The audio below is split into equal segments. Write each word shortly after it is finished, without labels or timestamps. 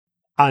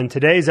On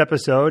today's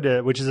episode,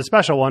 which is a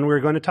special one,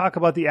 we're going to talk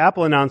about the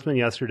Apple announcement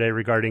yesterday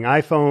regarding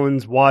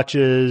iPhones,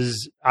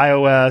 watches,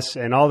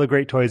 iOS, and all the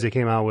great toys they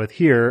came out with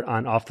here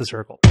on Off the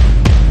Circle.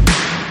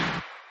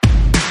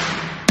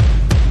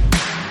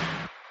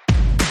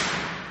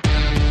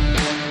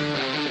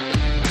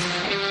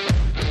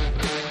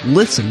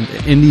 Listen to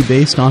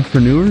indie-based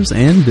entrepreneurs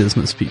and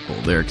business people,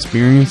 their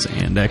experience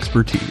and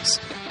expertise.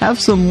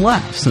 Have some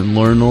laughs and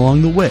learn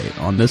along the way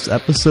on this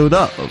episode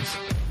of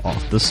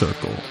Off the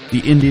Circle, the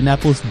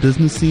Indianapolis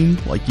business scene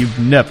like you've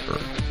never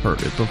heard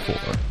it before.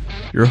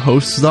 Your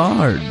hosts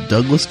are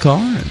Douglas Carr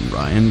and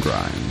Ryan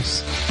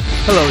Grimes.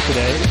 Hello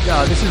today.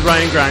 This is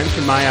Ryan Grimes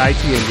from My IT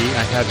Indie.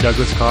 I have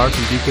Douglas Carr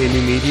from DK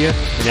New Media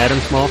and Adam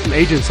Small from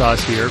Agent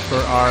Sauce here for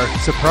our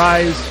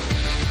surprise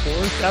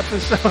fourth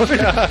episode.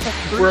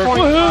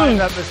 3.5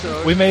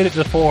 episode. We made it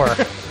to 4.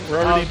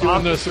 We're already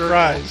doing the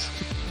surprise.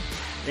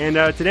 And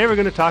today we're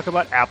going to talk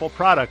about Apple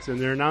products and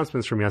their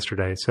announcements from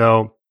yesterday.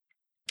 So,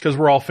 because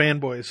we're all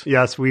fanboys.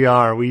 yes, we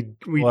are.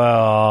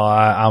 Well,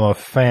 I'm a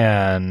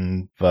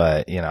fan,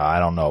 but, I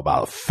don't know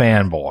about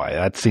fanboy.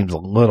 That seems a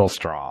little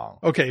strong.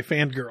 Okay,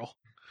 fangirl.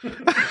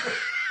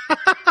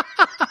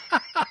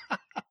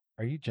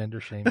 Are you gender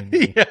shaming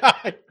me?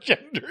 Yeah,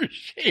 gender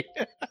shame.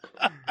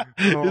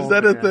 Is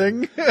that a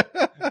thing?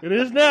 It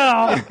is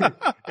now.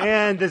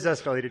 And this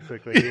escalated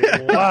quickly.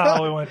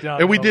 Wow, we went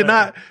down. And we did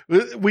not.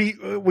 We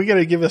got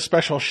to give a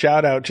special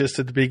shout out just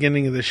at the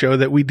beginning of the show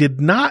that we did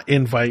not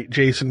invite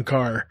Jason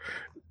Carr.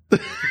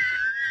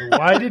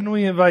 Why didn't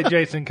we invite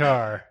Jason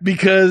Carr?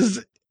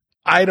 Because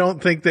I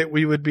don't think that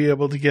we would be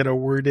able to get a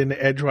word in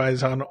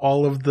edgewise on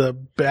all of the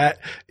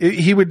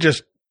he would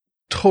just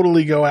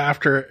totally go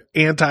after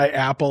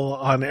anti-Apple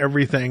on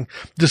everything,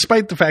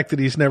 despite the fact that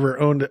he's never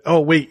owned it.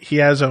 Oh, wait, he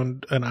has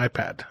owned an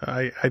iPad.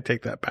 I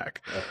take that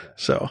back. Okay.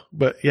 So,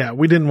 but yeah,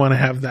 we didn't want to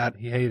have that.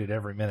 He hated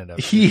every minute of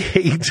it. He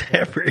hates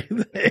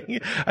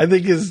everything. I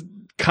think his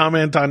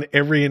comment on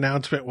every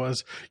announcement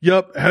was,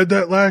 "Yep, had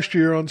that last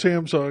year on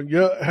Samsung.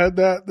 Yep, had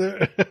that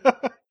there."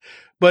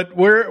 But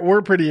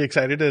we're pretty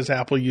excited as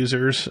Apple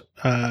users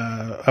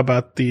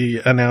about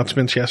the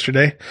announcements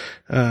yesterday,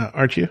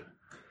 aren't you?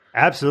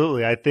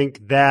 Absolutely. I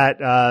think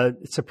that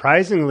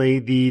surprisingly,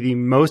 the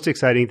most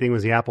exciting thing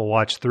was the Apple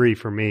Watch 3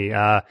 for me.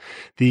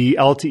 The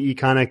LTE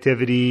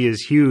connectivity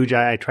is huge.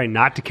 I try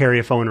not to carry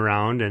a phone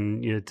around,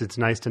 and it's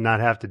nice to not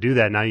have to do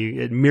that. Now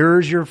it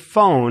mirrors your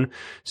phone.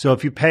 So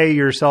if you pay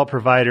your cell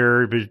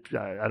provider,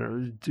 I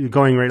don't know, the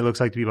going rate looks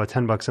like to be about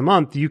 $10 a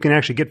month, you can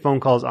actually get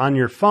phone calls on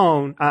your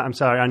phone.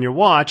 On your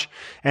watch.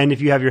 And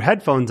if you have your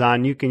headphones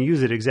on, you can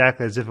use it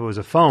exactly as if it was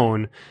a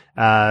phone.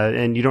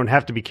 And you don't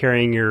have to be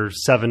carrying your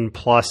 7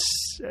 Plus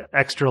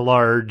extra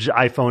large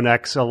iPhone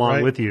X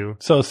along with you.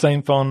 So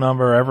same phone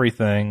number,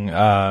 everything.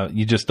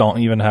 You just don't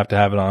even have to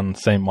have it on the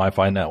same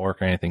Wi-Fi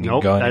network or anything. You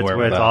Nope, can go anywhere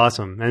with that's that.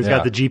 awesome. And it's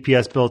got the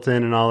GPS built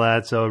in and all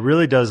that. So it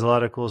really does a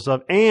lot of cool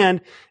stuff. And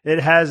it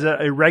has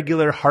a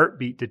regular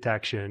heartbeat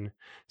detection.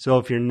 So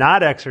if you're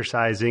not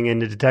exercising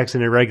and it detects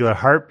an irregular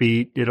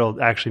heartbeat,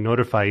 it'll actually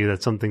notify you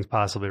that something's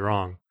possibly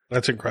wrong.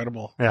 That's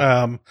incredible.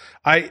 Yeah.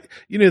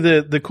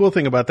 The cool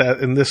thing about that,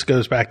 and this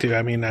goes back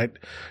to,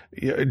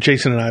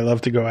 Jason and I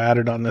love to go at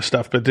it on this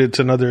stuff, but it's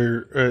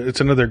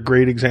another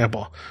great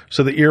example.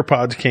 So the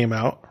EarPods came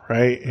out,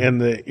 right? And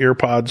the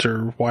EarPods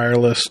are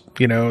wireless,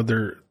 The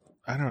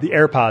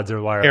AirPods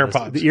are wireless.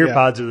 AirPods, the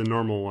earpods are the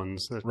normal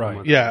ones.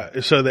 Right.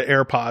 Yeah. So the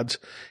AirPods,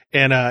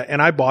 and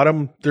I bought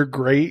them. They're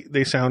great.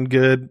 They sound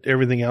good.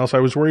 Everything else. I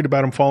was worried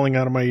about them falling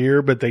out of my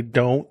ear, but they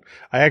don't.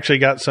 I actually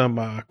got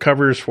some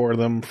covers for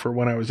them for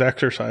when I was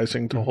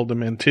exercising to hold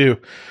them in too.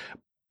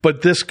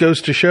 But this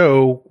goes to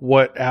show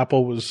what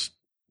Apple was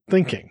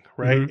thinking,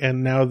 right? Mm-hmm.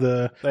 And now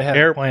they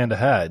had planned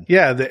ahead.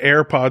 Yeah, the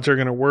AirPods are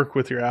going to work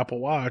with your Apple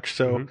Watch.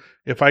 So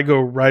if I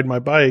go ride my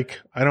bike,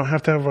 I don't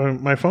have to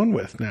have my phone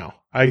with now.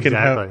 I can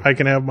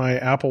have my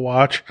Apple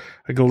Watch.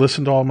 I can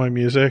listen to all my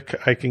music.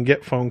 I can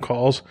get phone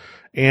calls,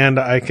 and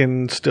I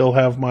can still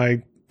have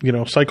my,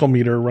 cycle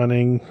meter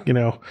running.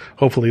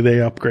 Hopefully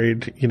they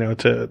upgrade,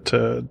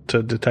 to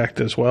detect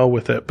as well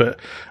with it.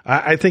 But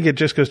I think it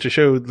just goes to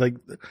show, like,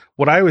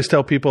 what I always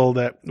tell people,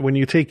 that when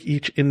you take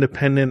each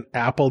independent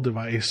Apple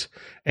device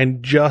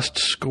and just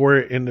score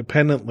it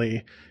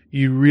independently,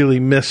 you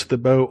really miss the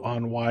boat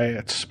on why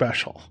it's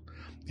special.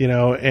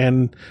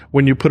 And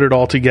when you put it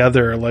all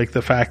together, like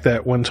the fact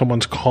that when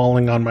someone's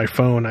calling on my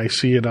phone, I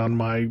see it on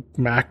my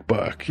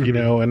MacBook,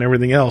 and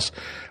everything else,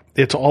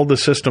 it's all the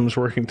systems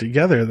working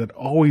together that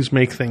always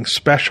make things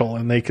special,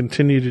 and they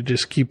continue to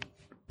just keep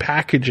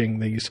packaging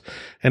these.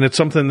 And it's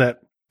something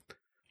that,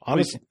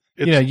 honestly,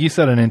 you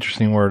said an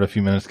interesting word a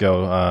few minutes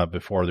ago,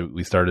 before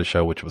we started the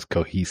show, which was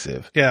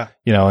cohesive. Yeah.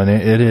 And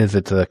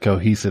it's a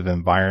cohesive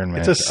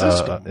environment. It's a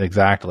system.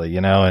 Exactly.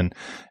 And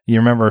you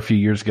remember a few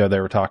years ago, they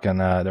were talking,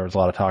 there was a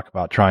lot of talk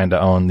about trying to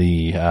own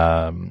the,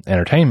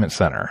 entertainment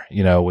center,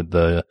 with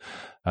the,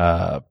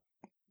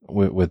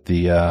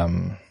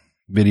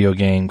 video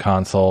game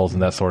consoles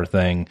and that sort of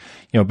thing,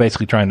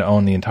 basically trying to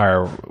own the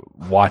entire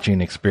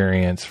watching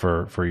experience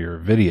for your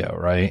video,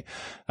 right?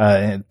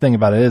 And the thing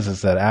about it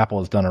is that Apple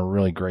has done a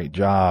really great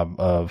job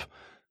of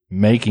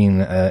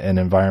making an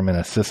environment,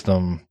 a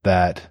system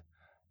that,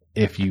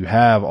 if you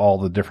have all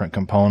the different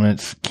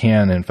components,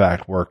 can in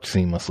fact work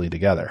seamlessly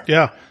together.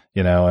 Yeah.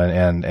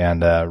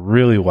 And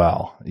really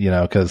well,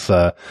 cause,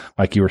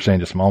 like you were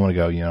saying just a moment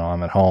ago,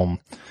 I'm at home,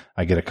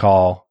 I get a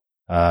call,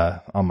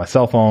 on my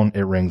cell phone,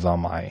 it rings on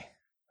my,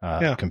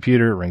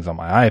 computer, it rings on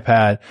my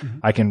iPad. Mm-hmm.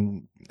 I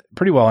can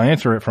pretty well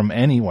answer it from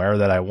anywhere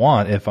that I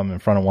want if I'm in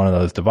front of one of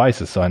those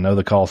devices. So I know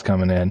the call's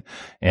coming in,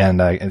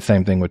 and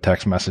same thing with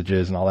text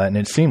messages and all that. And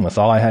it's seamless.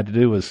 All I had to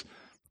do was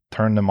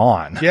turn them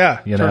on.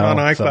 Yeah. Turn on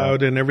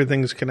iCloud and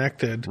everything's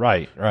connected.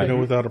 Right.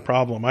 Without a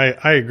problem.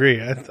 I agree.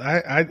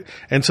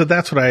 And so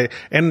that's what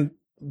and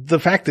the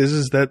fact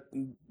is that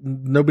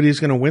nobody's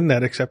going to win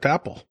that except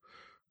Apple.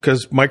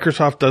 Because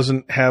Microsoft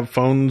doesn't have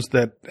phones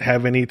that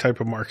have any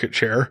type of market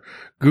share.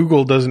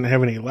 Google doesn't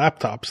have any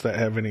laptops that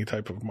have any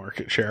type of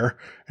market share.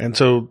 And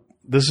so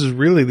this is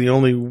really the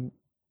only,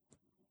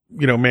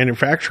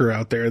 manufacturer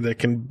out there that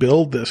can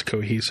build this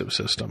cohesive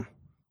system.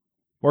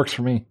 Works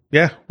for me.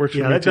 Yeah, works for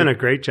me. Yeah, they've done a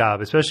great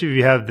job, especially if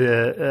you have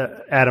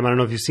the, Adam, I don't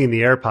know if you've seen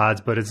the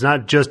AirPods, but it's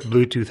not just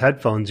Bluetooth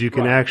headphones. You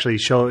can actually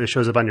it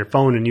shows up on your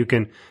phone and you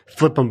can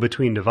flip them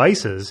between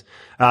devices.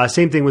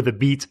 Same thing with the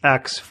Beats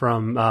X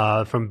from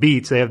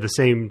Beats. They have the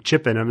same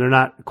chip in them. They're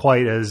not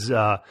quite as,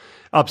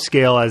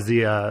 upscale as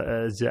the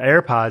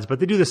AirPods, but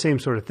they do the same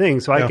sort of thing.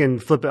 So I can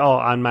flip it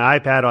on my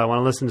iPad. I want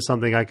to listen to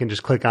something. I can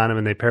just click on them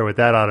and they pair with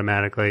that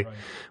automatically,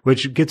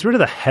 which gets rid of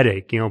the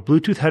headache.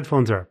 Bluetooth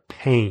headphones are a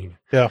pain.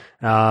 Yeah.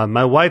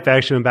 My wife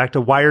actually went back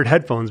to wired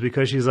headphones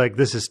because she's like,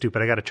 this is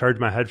stupid. I got to charge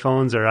my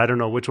headphones, or I don't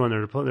know which one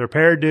they're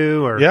paired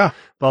to, or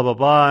blah, blah,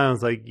 blah. And I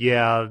was like,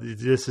 yeah,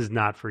 this is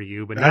not for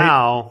you. But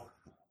now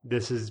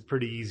this is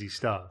pretty easy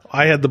stuff.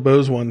 I had the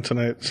Bose one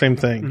tonight. Same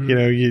thing.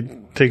 Mm-hmm.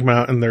 You take them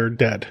out and they're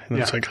dead. And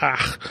it's like,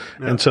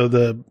 And so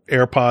the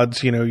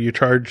AirPods, you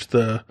charge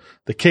the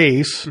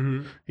case,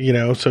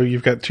 so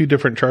you've got two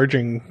different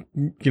charging,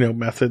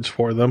 methods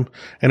for them.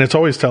 And it's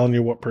always telling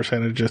you what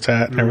percentage it's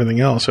at and everything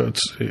else. So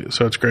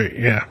it's great.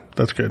 Yeah,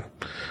 that's good.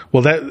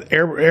 Well, that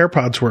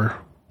AirPods were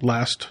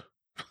last.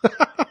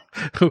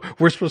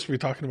 We're supposed to be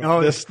talking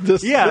about this.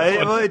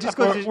 It just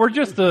goes. We're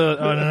just an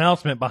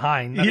announcement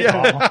behind.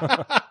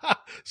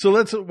 So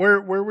where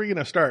are we going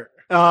to start?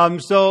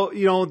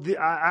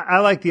 I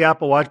like the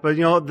Apple Watch, but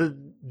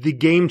the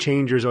game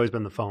changer has always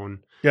been the phone.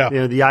 Yeah.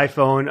 The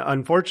iPhone,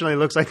 unfortunately, it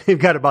looks like they've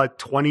got about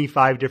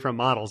 25 different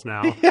models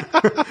now.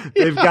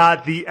 They've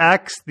got the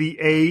X, the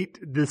 8,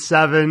 the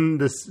 7,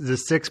 the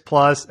 6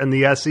 Plus, and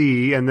the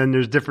SE, and then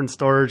there's different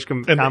storage.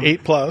 And the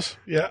 8 Plus,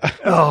 yeah.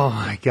 Oh,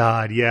 my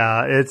God,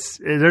 yeah.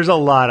 There's a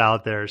lot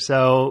out there.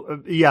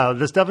 So,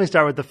 let's definitely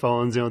start with the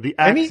phones. The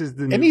X is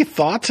the new. Any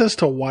thoughts as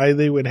to why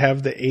they would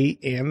have the 8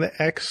 and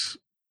the X?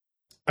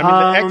 I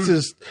mean, the X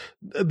is,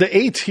 the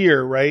 8's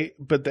here, right?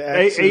 But the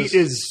X 8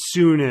 is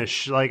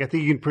soonish. Like, I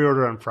think you can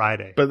pre-order on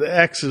Friday. But the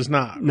X is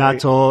not. Not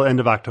till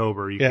end of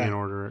October you can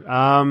order it.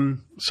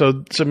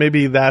 So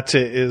maybe that's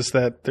it, is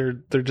that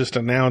they're just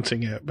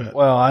announcing it. But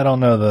well, I don't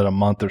know that a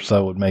month or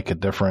so would make a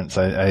difference.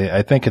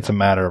 I think it's a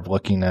matter of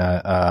looking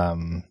at,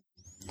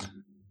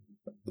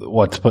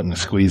 what's putting the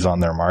squeeze on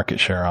their market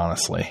share,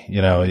 honestly.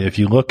 If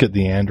you look at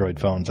the Android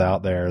phones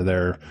out there,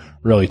 they're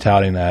really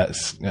touting that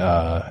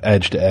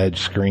edge-to-edge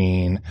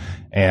screen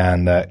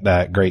and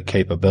that great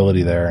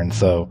capability there. And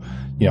so,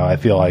 I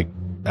feel like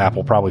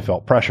Apple probably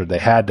felt pressured. They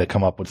had to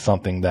come up with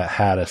something that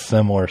had a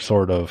similar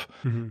sort of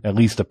at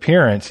least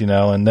appearance,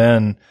 and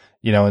then,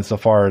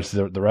 insofar as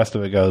the rest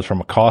of it goes,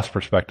 from a cost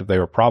perspective, they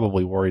were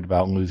probably worried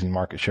about losing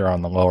market share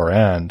on the lower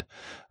end.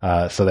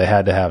 So they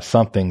had to have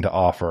something to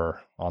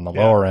offer on the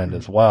lower end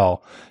as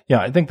well.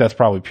 I think that's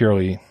probably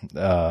purely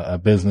a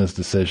business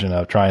decision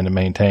of trying to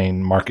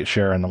maintain market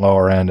share in the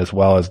lower end as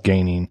well as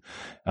gaining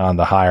on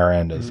the higher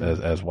end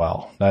as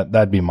well.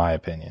 That'd be my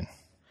opinion.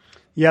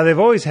 Yeah, they've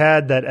always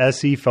had that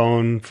SE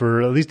phone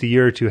for at least a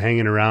year or two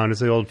hanging around.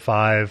 It's the old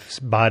 5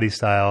 body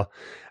style.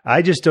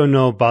 I just don't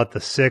know about the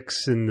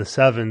 6 and the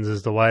 7s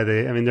as to why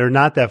they're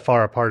not that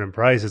far apart in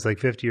price. It's like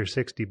 $50 or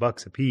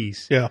 $60 a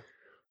piece. Yeah.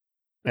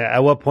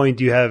 At what point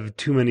do you have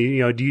too many,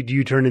 do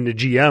you turn into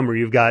GM where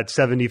you've got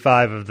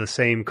 75 of the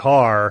same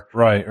car?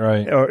 Right.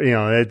 Or,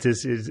 it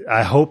just is,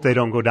 I hope they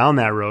don't go down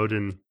that road,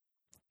 and,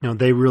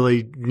 they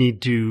really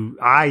need to,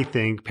 I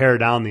think, pare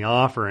down the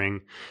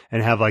offering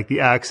and have like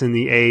the X and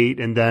the 8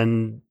 and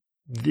then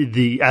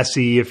the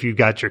SE if you've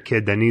got your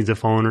kid that needs a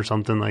phone or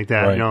something like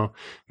that. Right.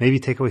 Maybe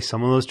take away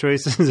some of those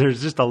choices.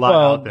 There's just a lot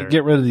out there.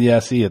 Get rid of the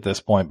SE at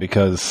this point,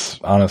 because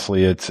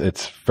honestly,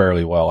 it's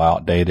fairly well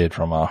outdated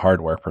from a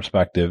hardware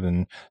perspective,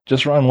 and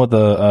just run with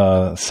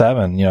the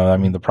 7.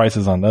 The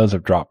prices on those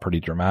have dropped pretty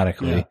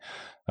dramatically.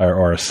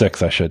 Or a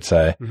 6, I should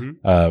say,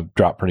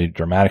 dropped pretty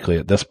dramatically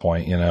at this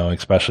point,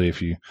 especially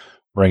if you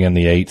bring in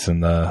the 8s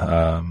and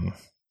the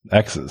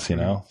X's,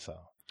 so.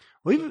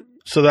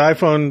 So the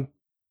iPhone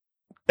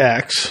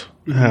X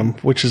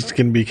which is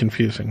going to be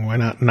confusing. Why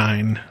not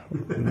 9?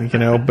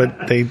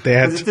 But they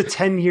had. It's the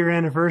 10-year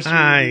anniversary.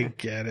 I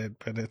get it,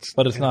 but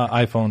it's not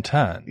iPhone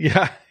 10.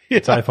 Yeah.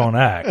 It's iPhone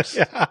X.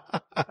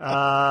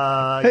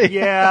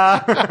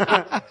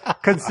 Yeah.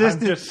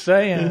 Consistent. I'm just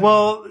saying.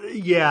 Well,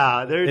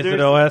 yeah. Is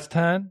it OS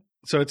 10?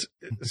 So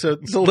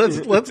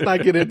let's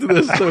not get into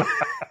this.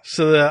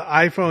 So the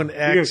iPhone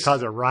X, you're gonna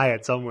cause a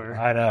riot somewhere.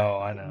 I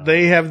know.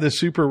 They have the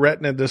Super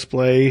Retina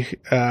display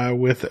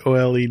with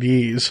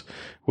OLEDs,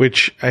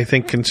 which I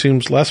think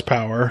consumes less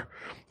power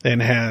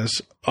and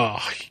has a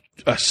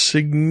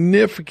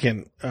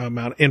significant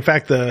amount. In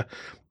fact, the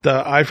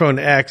iPhone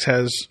X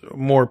has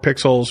more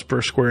pixels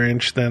per square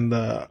inch than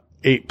the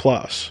 8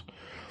 Plus.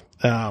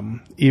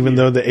 Even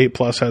though the 8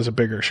 Plus has a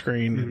bigger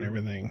screen and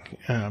everything.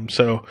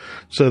 So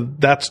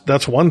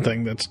that's one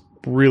thing that's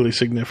really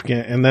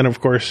significant. And then,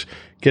 of course,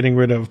 getting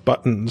rid of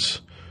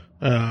buttons,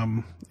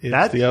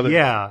 is the other.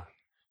 Yeah.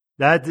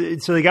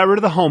 So they got rid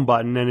of the home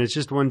button and it's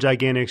just one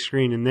gigantic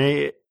screen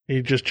and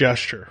you just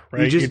gesture,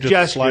 right? You just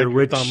gesture,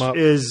 which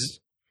is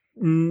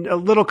a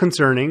little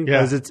concerning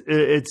because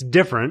it's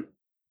different.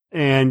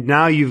 And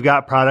now you've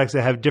got products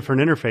that have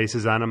different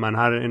interfaces on them on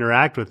how to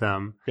interact with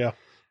them. Yeah.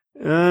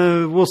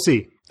 We'll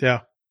see.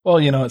 Yeah. Well,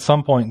 at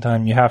some point in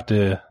time, you have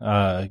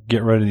to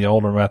get rid of the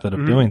older method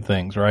of doing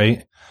things,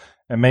 right?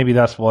 And maybe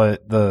that's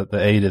what the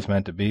 8 is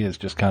meant to be, is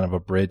just kind of a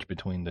bridge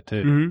between the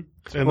two.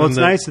 Mm-hmm. Well, it's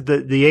nice that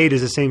the 8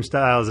 is the same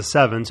style as a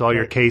 7, so all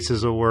your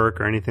cases will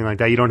work or anything like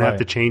that. You don't have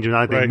to change it.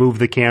 Not like they move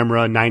the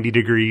camera 90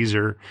 degrees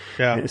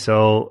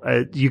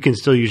so you can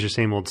still use your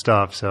same old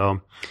stuff.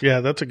 So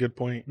yeah, that's a good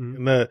point.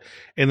 And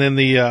then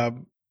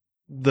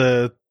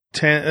the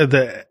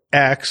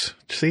X.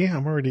 See,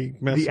 I'm already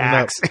messing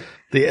up.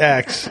 The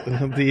X.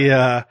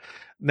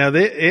 Now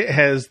it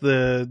has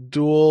the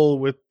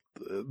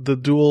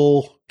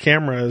dual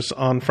cameras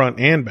on front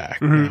and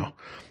back now,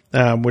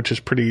 which is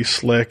pretty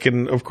slick.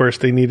 And of course,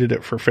 they needed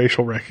it for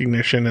facial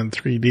recognition and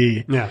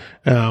 3D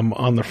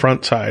on the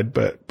front side,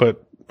 but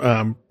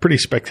pretty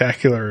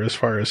spectacular as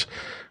far as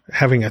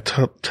having a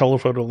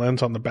telephoto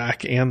lens on the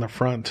back and the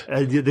front.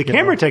 The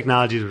camera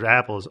technologies with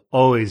Apple is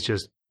always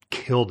just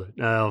killed it.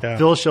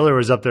 Phil Schiller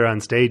was up there on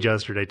stage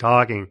yesterday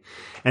talking,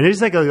 and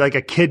it's like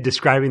a kid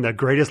describing the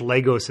greatest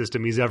Lego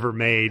system he's ever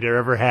made or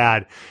ever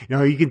had.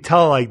 You can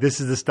tell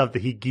this is the stuff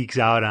that he geeks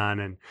out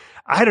on. And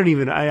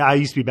I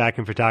used to be back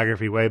in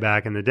photography way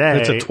back in the day.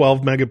 It's a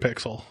 12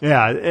 megapixel.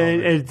 Yeah.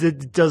 And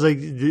it does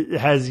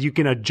you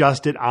can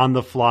adjust it on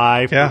the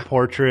fly for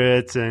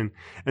portraits and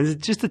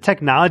it's just the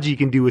technology you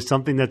can do with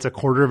something that's a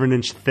quarter of an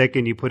inch thick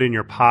and you put in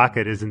your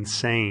pocket is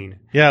insane.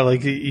 Yeah.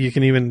 Like you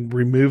can even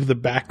remove the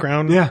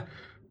background. Yeah.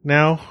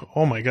 Now,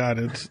 oh my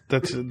God,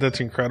 that's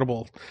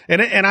incredible.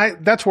 And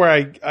that's where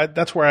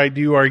I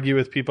do argue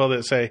with people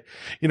that say,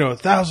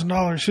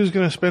 $1,000, who's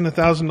going to spend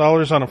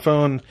 $1,000 on a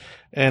phone?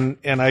 And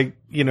I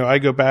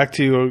go back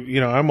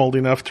to, I'm old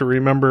enough to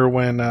remember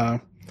when,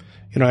 I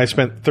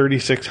spent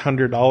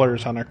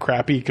 $3,600 on a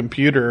crappy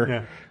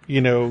computer,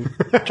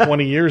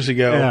 20 years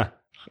ago. Yeah.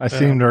 I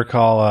seem to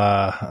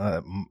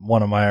recall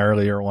one of my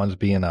earlier ones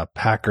being a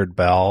Packard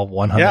Bell,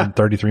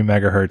 133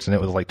 megahertz, and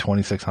it was like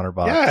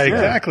 $2,600. Yeah,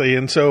 exactly.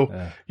 And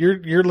so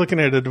you're looking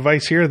at a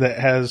device here that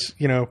has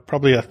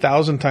probably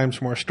 1,000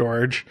 times more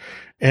storage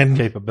and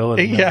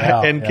capability.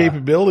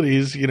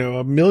 Capabilities,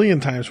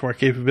 1,000,000 times more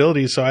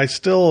capabilities. So I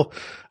still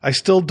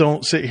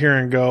don't sit here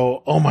and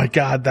go, oh my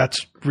God,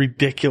 that's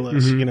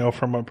ridiculous.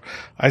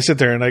 I sit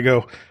there and I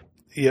go,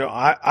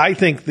 I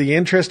think the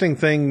interesting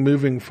thing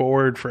moving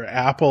forward for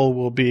Apple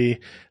will be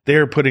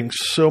they're putting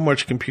so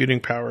much computing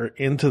power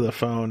into the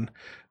phone,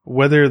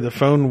 whether the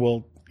phone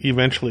will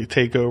eventually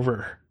take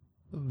over,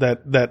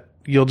 that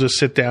you'll just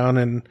sit down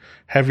and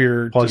have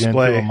your plug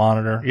display into a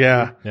monitor.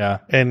 Yeah.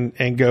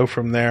 And go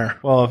from there.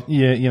 Well,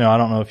 I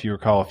don't know if you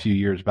recall a few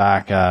years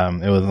back,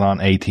 it was on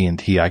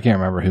AT&T. I can't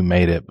remember who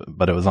made it,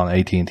 but it was on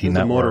AT&T network. It was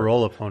a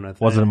Motorola phone, I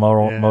think. Was it a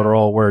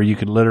Motorola where you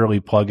could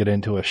literally plug it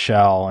into a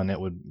shell and it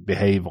would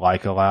behave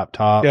like a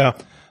laptop? Yeah.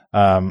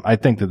 I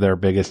think that their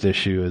biggest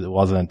issue, it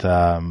wasn't,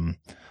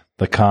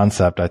 the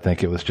concept. I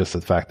think it was just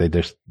the fact they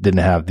just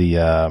didn't have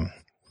the,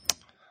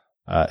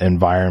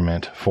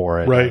 environment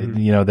for it. Right.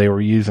 They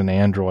were using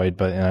Android,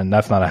 and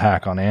that's not a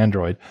hack on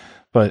Android.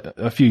 But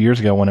a few years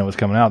ago when it was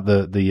coming out,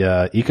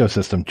 the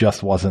ecosystem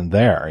just wasn't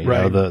there. You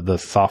know, the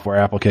software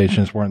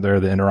applications weren't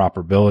there, the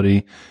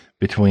interoperability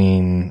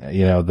between,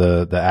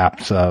 the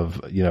apps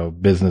of,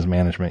 business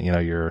management,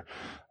 your,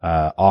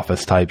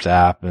 office types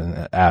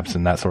apps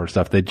and that sort of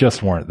stuff. They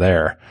just weren't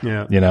there.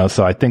 Yeah.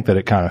 So I think that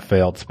it kind of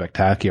failed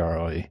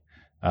spectacularly.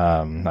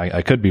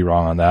 I could be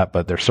wrong on that,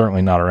 but they're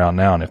certainly not around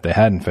now. And if they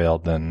hadn't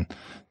failed, then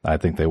I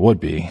think they would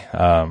be.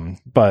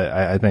 But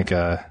I think,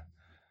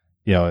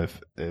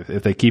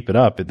 if they keep it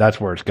up, that's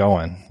where it's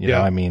going. You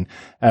know, I mean,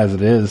 as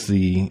it is,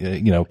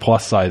 the,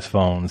 plus size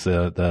phones,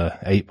 the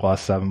 8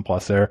 Plus, 7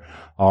 Plus, they're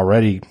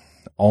already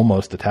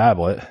almost a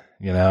tablet,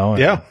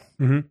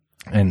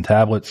 and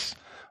tablets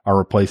are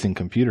replacing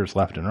computers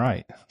left and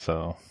right.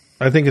 So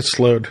I think it's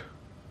slowed.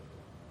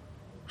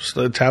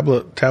 So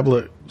tablet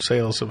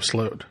sales have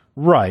slowed.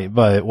 Right.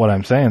 But what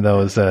I'm saying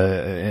though is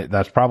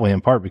that's probably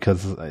in part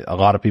because a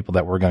lot of people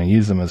that were going to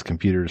use them as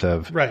computers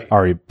have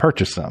already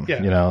purchased them,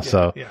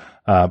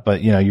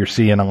 but you're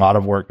seeing a lot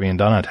of work being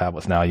done on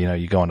tablets now.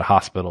 You go into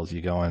hospitals,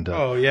 you go into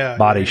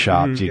body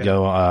shops, you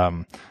go,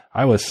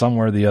 I was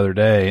somewhere the other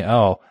day.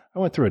 I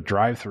went through a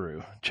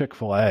drive-through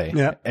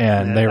Chick-fil-A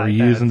and they were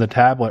using the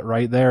tablet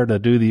right there to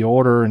do the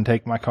order and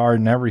take my card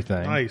and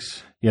everything.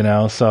 Nice.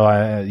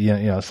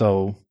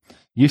 So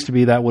used to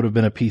be that would have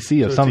been a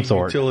PC of some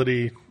sort.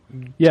 Utility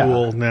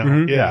tool now.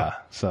 Mm-hmm. Yeah.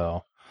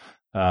 So,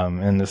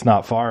 and it's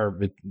not far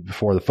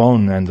before the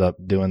phone ends up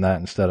doing that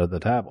instead of the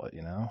tablet,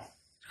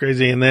 It's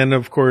crazy. And then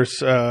of course,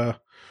 the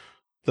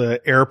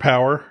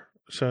AirPower.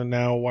 So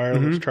now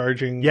wireless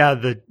charging. Yeah.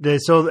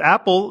 So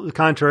Apple,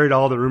 contrary to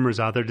all the rumors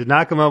out there, did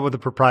not come up with a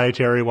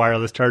proprietary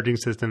wireless charging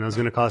system that was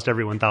going to cost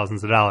everyone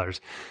thousands of dollars.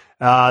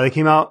 They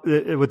came out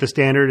with the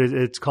standard.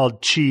 It's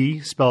called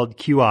Qi, spelled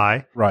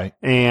QI. Right.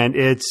 And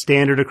it's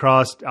standard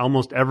across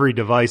almost every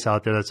device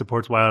out there that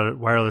supports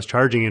wireless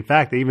charging. In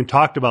fact, they even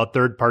talked about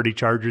third-party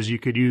chargers you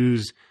could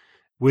use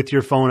with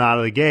your phone out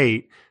of the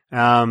gate.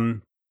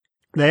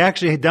 They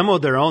actually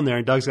demoed their own there,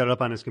 and Doug's got it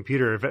up on his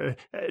computer.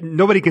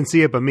 Nobody can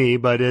see it but me,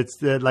 but it's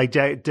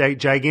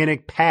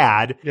gigantic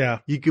pad. Yeah.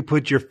 You could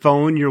put your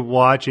phone, your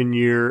watch, and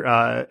your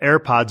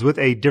AirPods with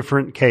a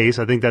different case.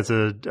 I think that's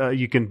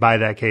you can buy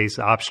that case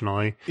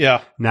optionally. Yeah.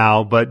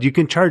 Now, but you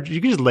can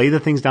just lay the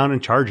things down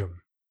and charge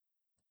them.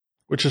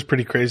 Which is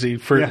pretty crazy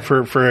for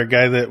a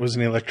guy that was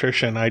an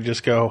electrician. I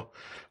just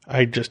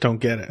don't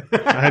get it.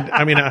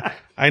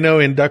 I know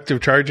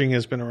inductive charging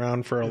has been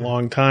around for a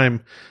long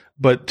time.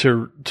 But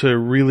to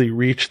really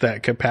reach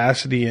that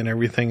capacity and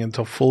everything and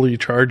to fully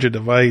charge a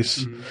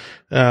device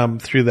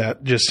through that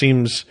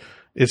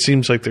it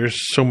seems like there's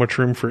so much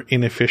room for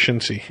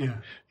inefficiency,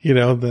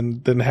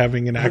 than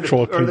having an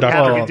actual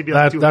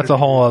conductor. That's a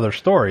whole other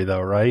story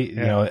though, right?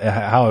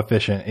 Yeah. How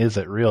efficient is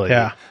it really?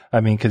 Yeah.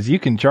 Because you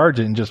can charge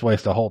it and just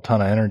waste a whole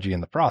ton of energy in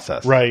the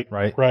process. Right.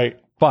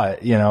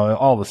 But,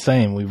 all the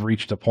same, we've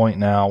reached a point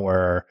now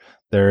where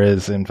there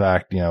is, in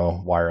fact,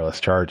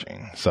 wireless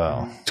charging.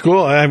 So it's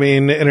cool.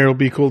 And it'll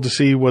be cool to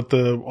see what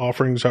the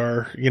offerings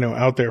are,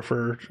 out there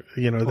for,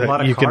 a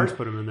lot of cars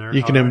put them in there.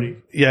 You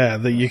can,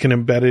 that you can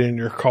embed it in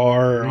your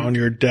car or on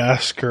your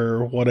desk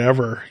or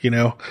whatever,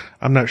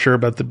 I'm not sure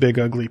about the big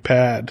ugly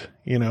pad,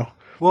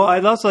 Well,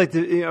 I'd also like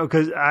to,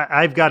 because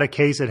I've got a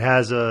case that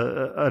has an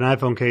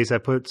iPhone case. I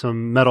put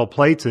some metal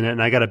plates in it,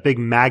 and I got a big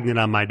magnet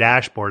on my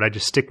dashboard. I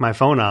just stick my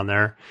phone on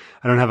there.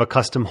 I don't have a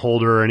custom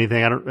holder or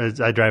anything.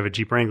 I drive a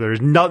Jeep Wrangler.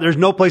 There's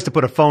no place to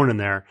put a phone in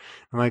there.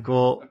 I'm like,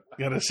 well,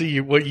 gotta see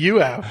what you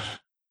have.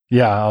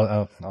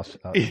 Yeah,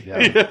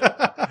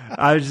 yeah.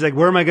 I was just like,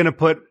 where am I going to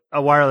put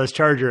a wireless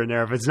charger in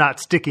there if it's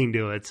not sticking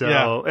to it?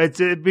 So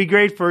it'd be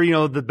great for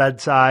the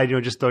bedside.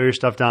 Just throw your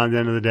stuff down at the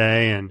end of the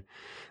day and.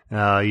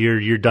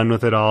 You're done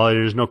with it all.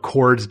 There's no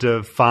cords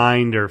to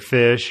find or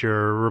fish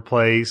or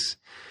replace.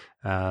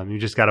 You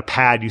just got a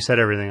pad you set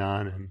everything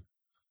on.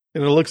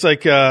 And it looks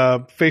like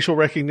facial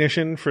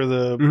recognition for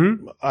the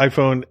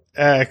iPhone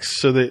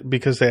X,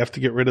 because they have to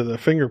get rid of the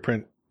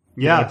fingerprint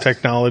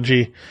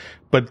technology.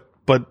 But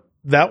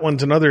that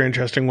one's another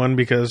interesting one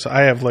because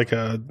I have like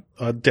a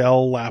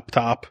Dell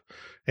laptop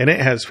and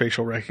it has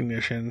facial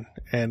recognition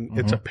and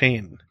it's a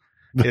pain.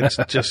 It's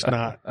just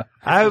not.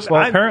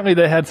 Apparently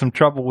they had some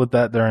trouble with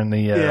that during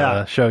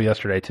the show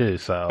yesterday too.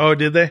 So. Oh,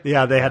 did they?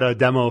 Yeah, they had a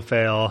demo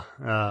fail.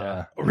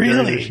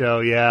 Really? The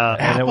show, yeah.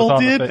 And Apple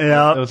did?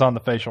 It was on the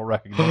facial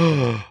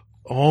recognition.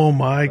 Oh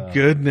my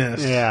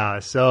goodness. Yeah.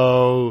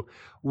 So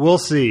we'll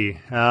see.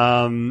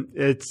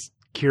 It's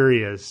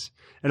curious.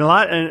 And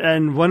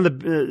and one of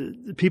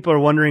the people are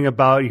wondering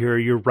about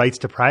your rights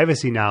to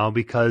privacy now,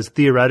 because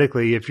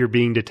theoretically, if you're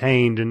being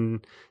detained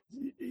and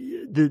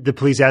the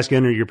police ask you to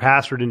enter your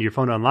password into your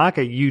phone to unlock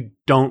it, you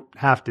don't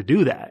have to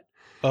do that.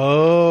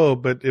 Oh,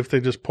 but if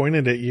they just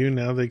pointed at you,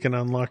 now they can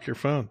unlock your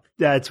phone.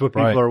 That's what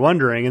people are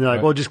wondering. And they're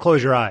like, well, just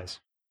close your eyes.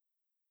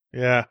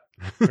 Yeah.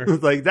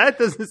 It's like, that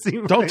doesn't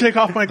seem Don't take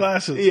off my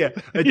glasses. Yeah.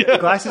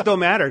 Glasses don't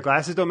matter.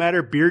 Glasses don't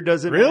matter. Beard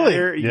doesn't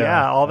matter.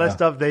 Yeah. All that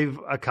stuff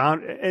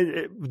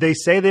they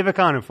say they've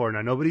accounted for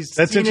now.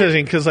 That's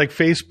interesting because like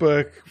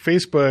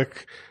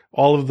Facebook,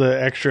 all of the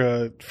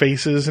extra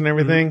faces and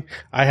everything,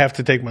 I have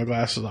to take my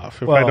glasses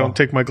off. If I don't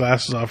take my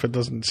glasses off, it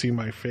doesn't see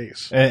my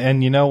face.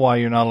 And you know why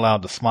you're not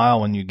allowed to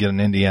smile when you get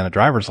an Indiana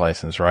driver's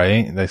license,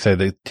 right? They say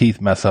the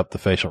teeth mess up the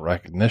facial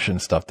recognition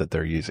stuff that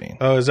they're using.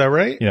 Oh, is that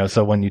right?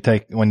 So when you go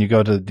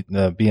to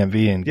the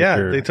BMV and get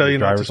they tell you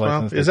driver's not to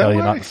license, smile. they tell you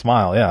not to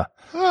smile. Yeah.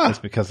 It's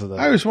because of the.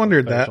 I always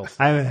wondered that.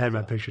 I haven't had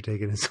my picture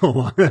taken in so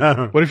long.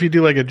 What if you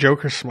do like a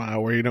Joker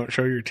smile where you don't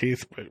show your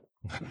teeth, but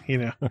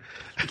you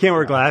can't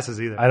wear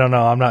glasses either. I don't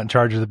know. I'm not in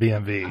charge of the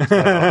BMV.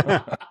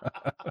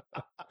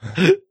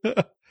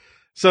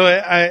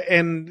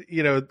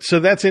 So so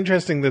that's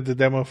interesting that the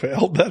demo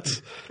failed.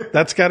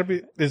 That's got to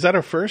be. Is that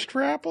a first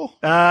for Apple?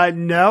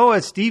 No,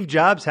 Steve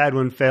Jobs had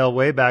one fail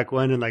way back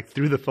when and like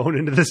threw the phone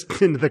into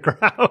the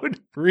crowd.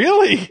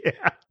 Really?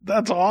 Yeah.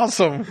 That's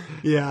awesome.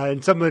 Yeah,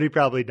 and somebody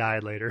probably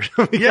died later.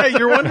 Yeah,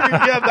 you're wondering.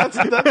 Yeah, that's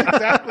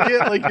exactly it.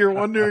 Like you're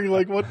wondering,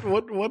 like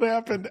what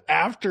happened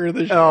after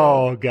the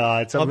show? Oh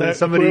God, somebody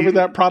whoever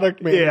that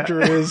product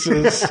manager is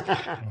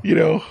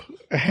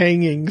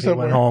hanging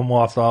somewhere. He went home,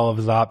 lost all of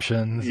his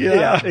options.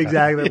 Yeah,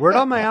 exactly. Where'd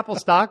all my Apple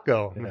stock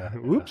go? Yeah.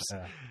 Whoops.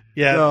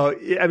 Yeah. So,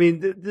 I mean,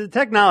 the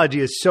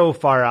technology is so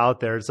far out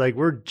there. It's like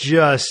we're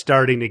just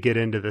starting to get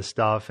into this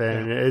stuff,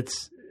 and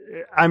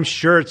I'm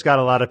sure it's got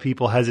a lot of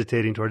people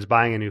hesitating towards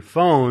buying a new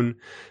phone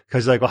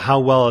because, like, well, how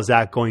well is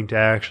that going to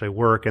actually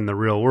work in the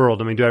real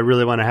world? I mean, do I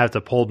really want to have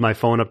to hold my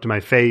phone up to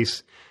my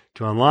face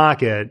to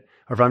unlock it?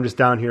 Or if I'm just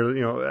down here,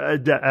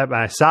 at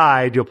my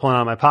side, pull it out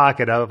of my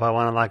pocket. If I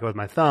want to unlock it with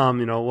my thumb,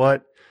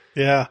 what?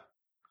 Yeah.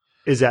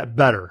 Is that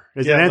better?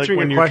 Is that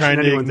answering like a question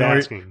anyone's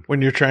asking?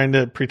 When you're trying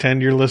to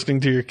pretend you're listening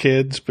to your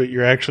kids, but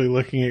you're actually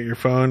looking at your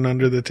phone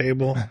under the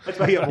table. That's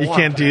why you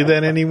can't do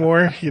that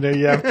anymore. You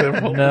have to.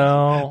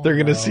 No. They're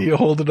going to see you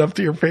hold it up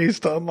to your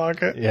face to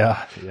unlock it.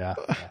 Yeah.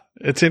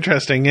 It's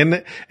interesting.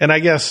 And I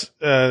guess,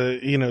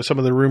 some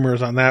of the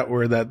rumors on that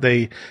were that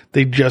they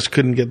just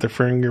couldn't get the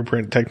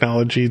fingerprint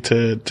technology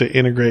to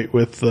integrate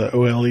with the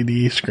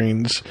OLED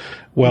screens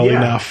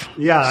enough.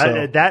 Yeah.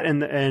 So. That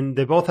and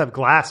they both have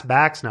glass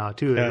backs now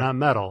too. They're not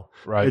metal.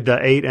 Right. The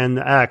 8 and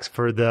the X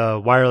for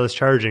the wireless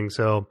charging.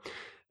 So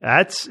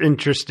that's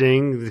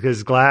interesting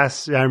because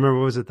glass, I remember,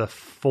 was it the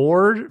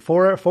 4 and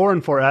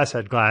 4S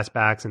had glass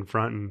backs in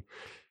front, and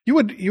You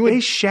would. They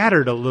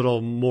shattered a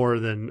little more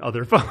than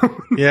other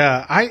phones.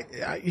 Yeah.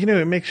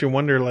 It makes you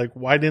wonder, like,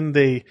 why didn't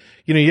they,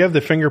 you have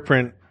the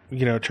fingerprint,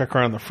 checker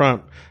on the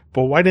front,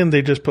 but why didn't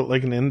they just put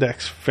like an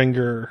index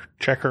finger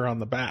checker on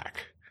the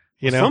back?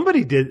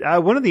 Somebody did.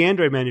 One of the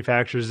Android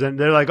manufacturers, and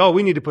they're like, "Oh,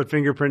 we need to put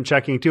fingerprint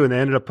checking too," and they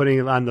ended up putting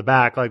it on the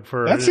back, like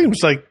for. That seems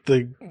like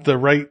the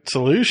right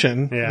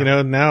solution.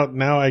 Yeah.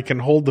 Now I can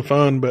hold the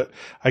phone, but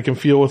I can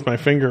feel with my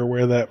finger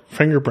where that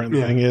fingerprint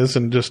thing is,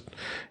 and just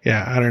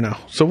I don't know.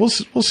 So we'll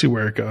see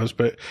where it goes,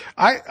 but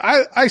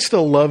I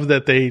still love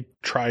that they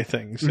try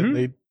things and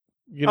they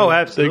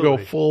absolutely. they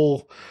go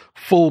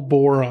full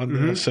bore on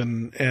this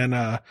and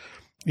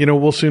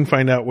we'll soon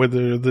find out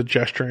whether the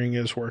gesturing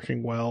is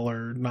working well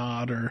or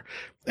not,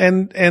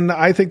 and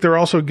I think they're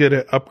also good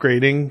at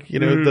upgrading,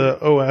 the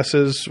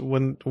OSs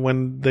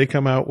when they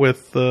come out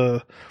with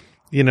the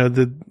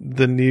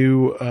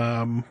new,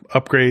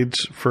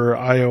 upgrades for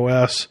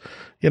iOS,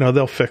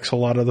 they'll fix a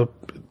lot of the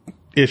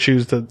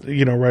issues that,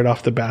 right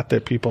off the bat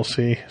that people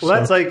see. Well,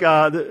 that's like,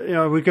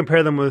 we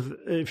compare them with,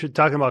 if you're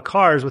talking about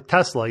cars, with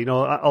Tesla, a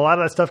lot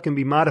of that stuff can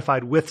be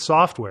modified with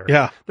software.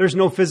 Yeah. There's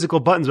no physical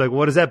buttons. Like,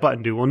 what does that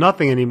button do? Well,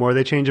 nothing anymore.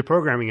 They change the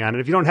programming on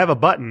it. If you don't have a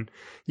button,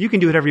 you can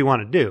do whatever you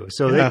want to do.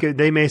 So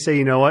they may say,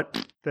 you know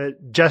what, the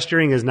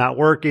gesturing is not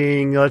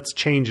working. Let's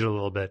change it a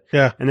little bit.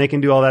 Yeah. And they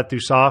can do all that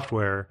through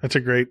software. That's a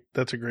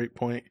great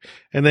point.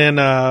 And then,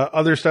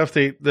 other stuff,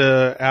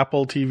 the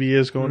Apple TV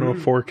is going to a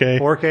 4K.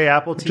 4K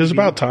Apple TV. Which is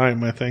about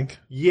time, I think.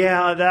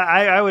 Yeah,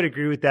 I would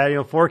agree with that.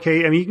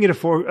 4K. I mean, you can get a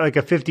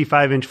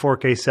 55-inch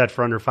 4K set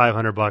for under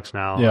 $500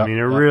 now. Yeah. I mean,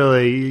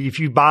 really, if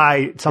you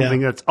buy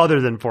something that's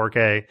other than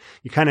 4K,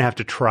 you kind of have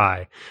to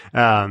try.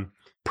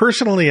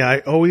 Personally, I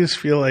always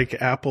feel like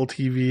Apple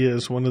TV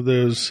is one of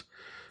those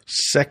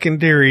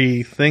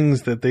secondary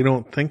things that they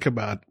don't think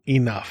about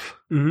enough.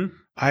 Mm-hmm.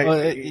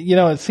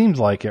 It seems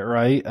like it,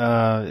 right?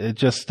 It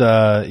just,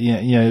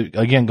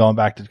 again, going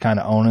back to kind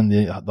of owning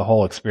the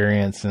whole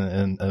experience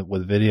and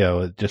with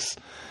video, it just,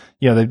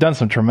 they've done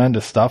some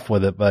tremendous stuff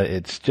with it, but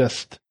it's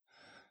just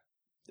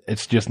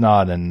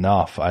not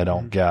enough, I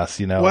don't guess,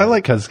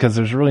 because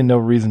there's really no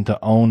reason to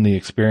own the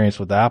experience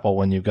with Apple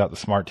when you've got the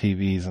smart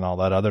TVs and all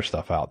that other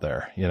stuff out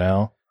there,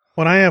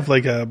 When I have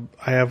the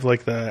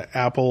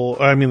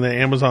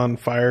Amazon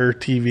Fire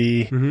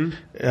TV,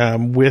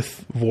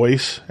 with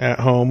voice at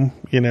home,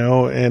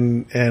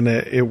 and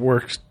it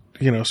works,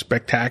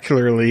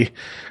 spectacularly.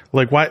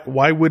 Like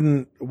why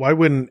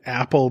wouldn't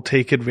Apple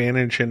take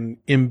advantage and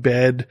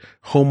embed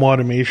home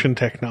automation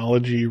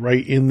technology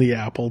right in the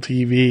Apple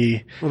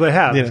TV? Well, they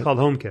have. It's called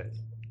HomeKit.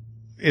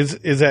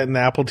 Is that an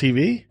Apple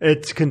TV?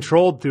 It's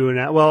controlled through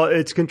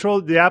it's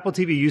controlled. The Apple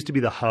TV used to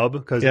be the hub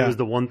because it was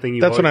the one thing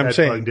That's always what I'm had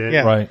saying. plugged in.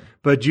 Yeah. Right.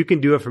 But you can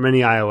do it from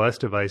any iOS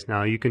device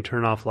now. You can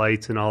turn off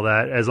lights and all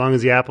that. As long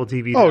as the Apple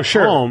TV is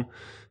at home,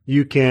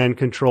 you can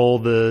control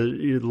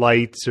the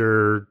lights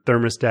or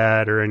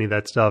thermostat or any of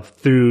that stuff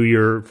through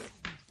your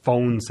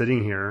phone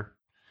sitting here.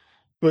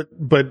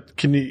 But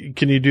can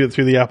you do it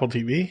through the Apple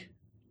TV?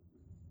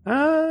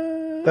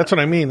 That's what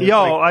I mean.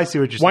 I see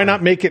what you're saying. Why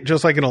not make it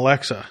just like an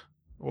Alexa?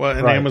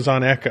 An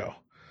Amazon Echo.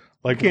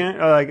 Like, you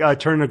can't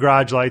turn the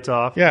garage lights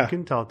off. Yeah. You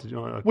can tell it to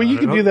do it. Well, you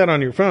can do that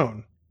on your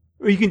phone.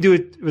 Or you can do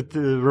it with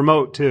the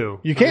remote too.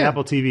 You can.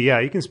 Apple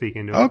TV, you can speak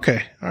into it.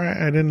 Okay. All right.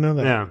 I didn't know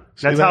that. Yeah.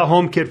 That's how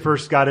HomeKit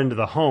first got into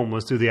the home,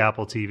 was through the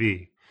Apple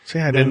TV. See,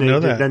 I didn't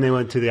know that. Then they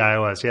went to the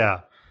iOS,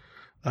 yeah.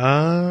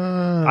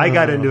 I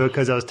got into it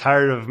because I was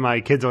tired of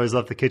my kids always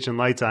left the kitchen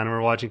lights on and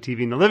we're watching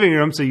TV in the living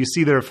room, so you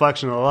see the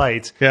reflection of the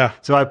lights. Yeah.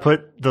 So I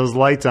put those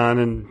lights on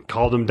and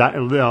called them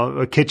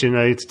a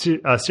kitchen.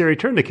 Siri,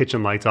 turn the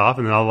kitchen lights off,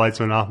 and then all the lights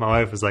went off. My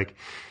wife was like,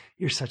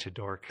 "You're such a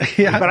dork."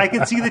 Yeah. But I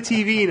can see the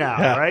TV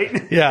now,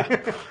 right?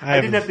 Yeah.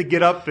 I didn't have to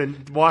get up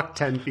and walk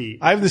 10 feet.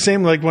 I have the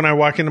same, like when I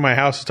walk into my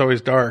house, it's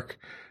always dark.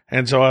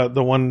 And so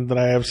the one that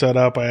I have set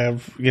up, I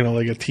have,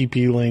 like a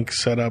TP link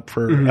set up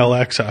for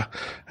Alexa.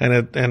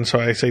 And so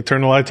I say,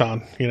 turn the lights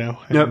on,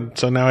 and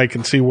so now I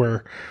can see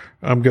where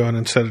I'm going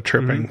instead of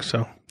tripping.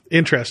 So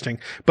interesting.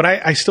 But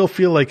I still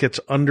feel like it's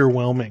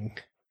underwhelming.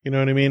 You know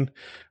what I mean?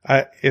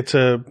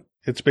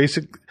 It's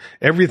basic.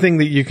 Everything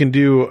that you can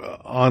do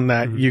on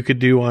that, you could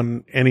do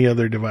on any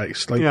other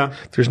device.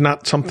 There's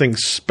not something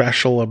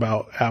special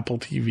about Apple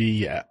TV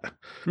yet.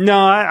 No,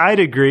 I'd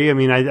agree. I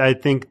mean, I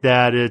think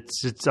that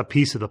it's a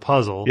piece of the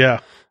puzzle. Yeah.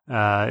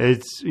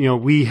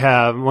 We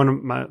have one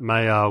of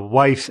my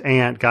wife's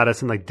aunt got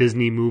us in like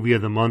Disney Movie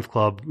of the Month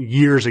Club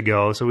years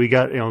ago. So we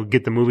got,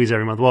 get the movies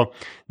every month. Well,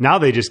 now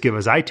they just give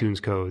us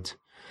iTunes codes.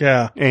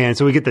 Yeah. And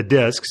so we get the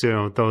discs,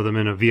 throw them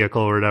in a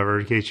vehicle or whatever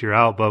in case you're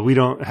out, but we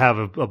don't have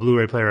a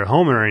Blu-ray player at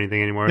home or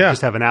anything anymore. We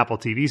just have an Apple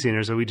TV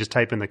center. So we just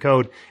type in the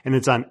code and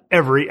it's on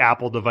every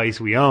Apple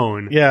device we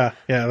own. Yeah.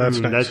 Yeah. That's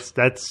nice.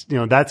 That's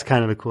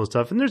kind of the cool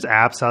stuff. And there's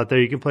apps out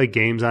there. You can play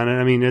games on it.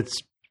 I mean,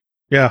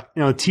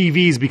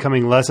 TV is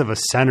becoming less of a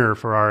center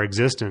for our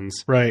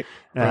existence. Right.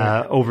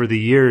 Over the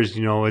years,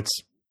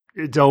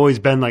 it's always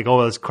been like, oh,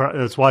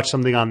 let's watch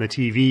something on the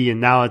TV,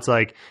 and now it's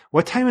like,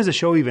 what time is the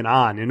show even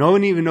on? And no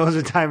one even knows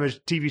the time a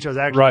TV show's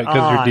actually on. Right,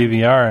 because you're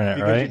DVR in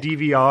it, right? Because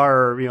you're DVR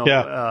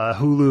or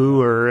Hulu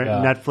or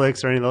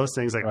Netflix or any of those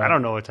things. Like, I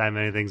don't know what time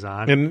anything's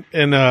on.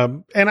 And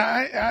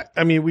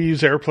I mean, we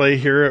use AirPlay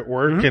here at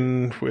work,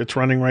 and it's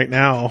running right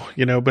now.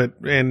 But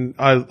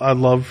I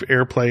love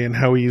AirPlay and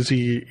how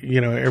easy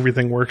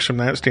everything works from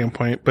that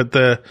standpoint. But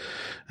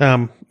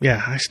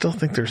I still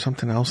think there's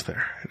something else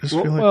there. I just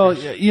feel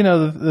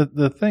like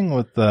the thing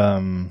with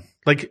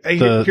like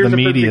the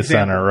media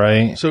center,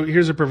 right? So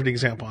here's a perfect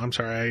example. I'm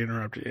sorry I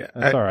interrupted you.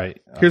 That's all right.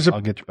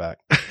 I'll get you back.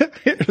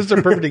 Here's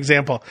a perfect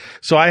example.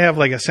 So I have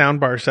like a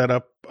soundbar set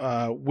up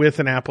with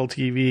an Apple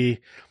TV,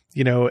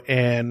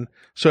 and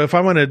so if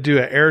I want to do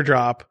an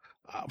AirDrop,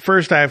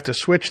 first I have to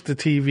switch the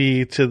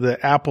TV to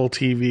the Apple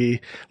TV.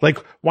 Like,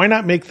 why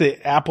not make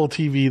the Apple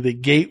TV the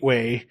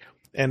gateway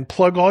and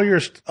plug all your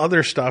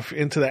other stuff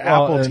into the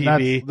Apple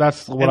TV?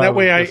 That's what and that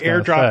way I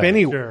AirDrop AirDrop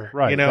anywhere. Sure.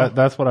 Right.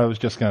 That's what I was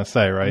just going to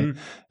say, right?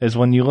 Mm-hmm. Is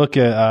when you look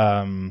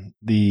at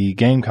the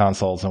game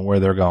consoles and where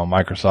they're going,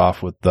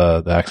 Microsoft with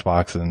the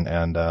Xbox and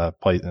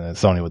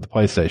Sony with the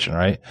PlayStation,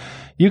 right?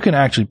 You can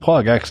actually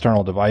plug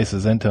external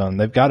devices into them.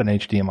 They've got an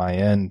HDMI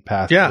in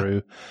pass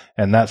through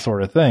and that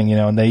sort of thing,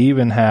 and they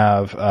even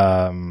have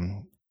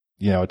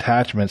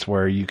attachments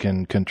where you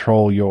can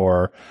control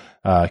your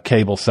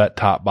cable set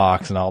top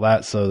box and all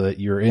that so that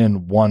you're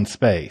in one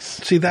space.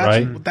 See,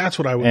 that's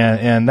what I would.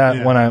 And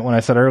that when I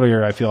said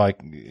earlier, I feel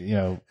like,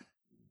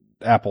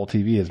 Apple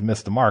TV has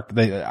missed the mark.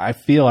 I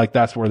feel like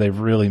that's where they've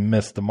really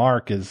missed the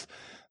mark, is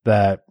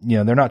that,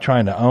 they're not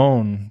trying to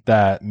own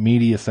that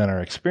media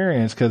center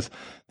experience because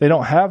they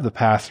don't have the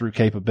pass-through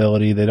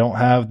capability. They don't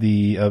have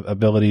the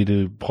ability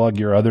to plug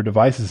your other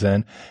devices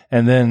in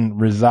and then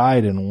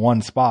reside in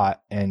one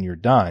spot and you're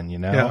done,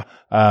 Yeah.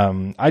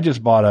 I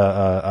just bought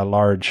a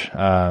large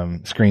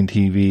screen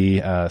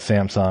TV,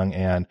 Samsung,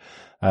 and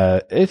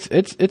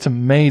it's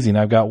amazing.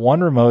 I've got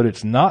one remote.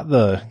 It's not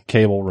the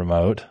cable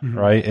remote,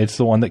 right? It's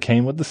the one that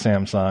came with the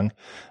Samsung.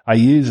 I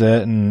use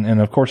it,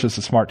 and of course it's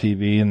a smart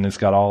TV, and it's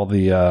got all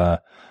the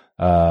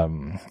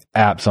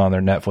apps on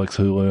there, Netflix,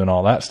 Hulu, and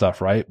all that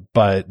stuff, right?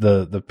 But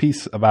the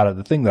piece about it,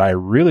 the thing that I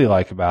really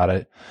like about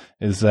it,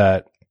 is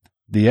that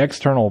the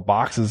external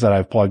boxes that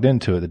I've plugged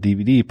into it, the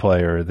DVD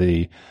player,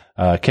 the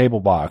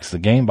cable box, the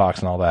game box,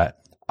 and all that,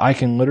 I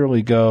can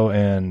literally go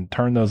and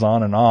turn those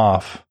on and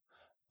off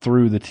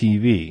through the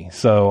TV.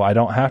 So I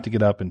don't have to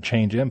get up and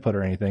change input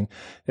or anything.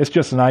 It's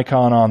just an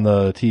icon on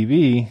the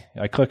TV.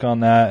 I click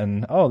on that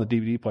and, the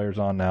DVD player's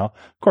on now.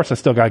 Of course, I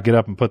still got to get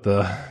up and put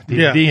the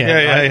DVD in.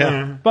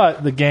 Yeah.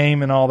 But the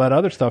game and all that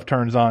other stuff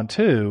turns on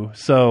too.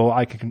 So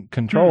I can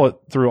control it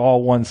through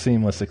all one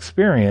seamless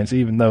experience,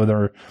 even though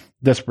they're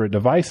disparate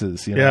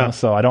devices,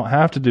 So I don't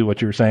have to do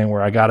what you were saying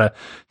where I got to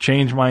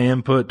change my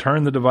input,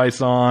 turn the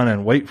device on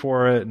and wait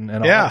for it and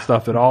all that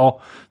stuff. It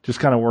all just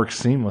kind of works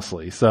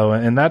seamlessly. So,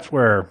 and that's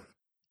where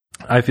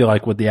I feel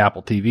like with the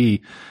Apple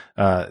TV,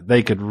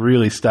 they could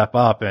really step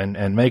up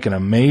and make an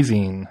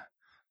amazing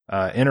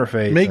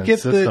interface. Make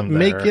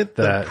it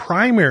the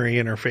primary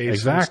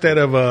interface instead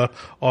of a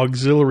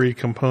auxiliary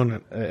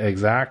component.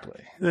 Exactly.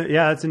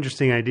 Yeah, that's an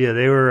interesting idea.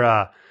 They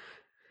were,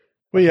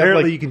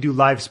 apparently you can do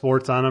live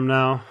sports on them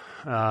now.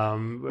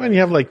 When you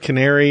have like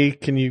Canary,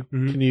 can you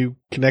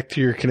connect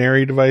to your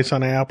Canary device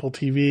on an Apple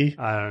TV?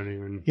 I don't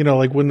even.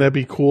 Like, wouldn't that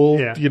be cool?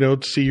 Yeah. To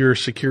see your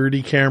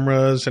security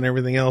cameras and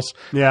everything else.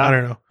 Yeah. I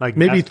don't know. Like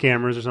maybe Nest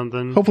cameras or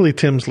something. Hopefully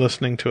Tim's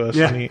listening to us,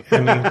 Yeah.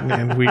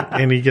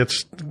 and he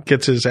gets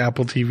his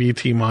Apple TV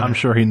team on. I'm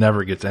sure he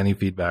never gets any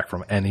feedback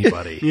from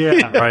anybody.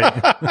 Yeah,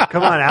 right.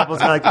 Come on, Apple's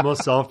got like the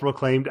most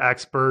self-proclaimed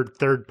expert,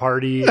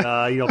 third-party,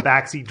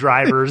 backseat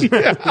drivers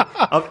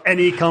of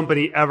any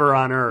company ever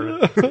on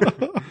earth.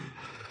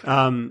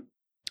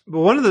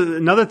 But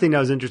another thing that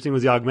was interesting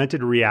was the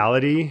augmented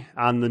reality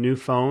on the new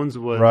phones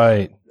was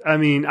Right. I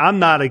mean, I'm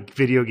not a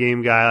video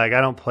game guy. Like,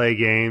 I don't play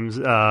games,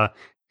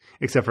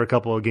 except for a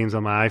couple of games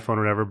on my iPhone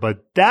or whatever.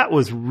 But that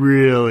was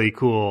really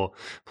cool.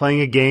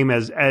 Playing a game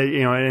as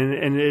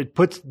and it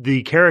puts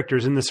the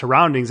characters in the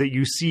surroundings that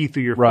you see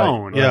through your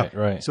phone. Yeah.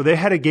 Right. So they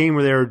had a game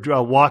where they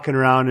were walking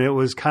around, and it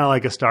was kind of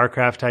like a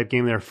StarCraft type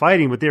game. They were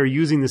fighting, but they were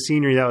using the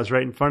scenery that was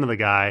right in front of the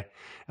guy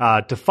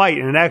to fight.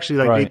 And it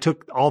actually, they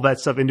took all that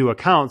stuff into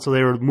account. So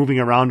they were moving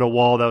around a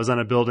wall that was on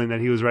a building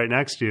that he was right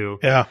next to.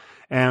 Yeah.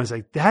 And I was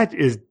like, that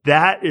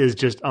is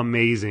just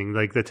amazing.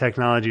 Like, the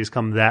technology has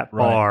come that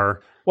far.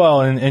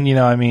 Well, and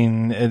I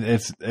mean,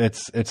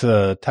 it's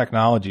a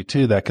technology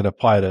too that could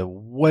apply to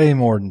way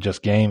more than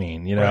just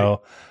gaming,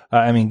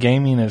 I mean,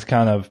 gaming is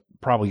kind of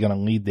probably going to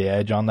lead the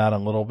edge on that a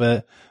little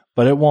bit,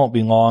 but it won't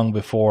be long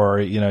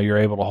before, you're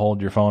able to hold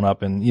your phone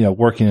up and,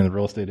 working in the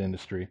real estate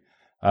industry.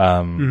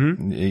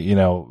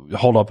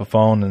 Hold up a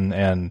phone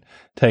and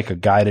take a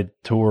guided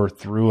tour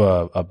through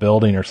a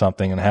building or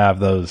something and have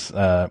those,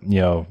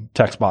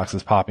 text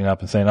boxes popping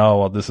up and saying, oh,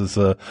 well, this is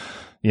a,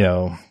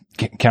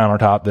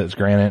 countertop that's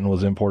granite and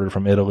was imported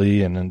from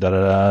Italy and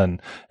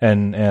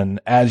and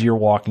as you're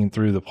walking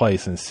through the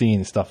place and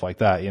seeing stuff like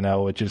that,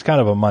 which is kind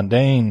of a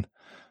mundane,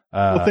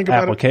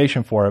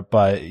 application for it,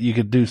 but you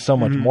could do so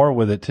much more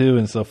with it too.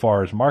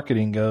 Insofar as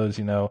marketing goes,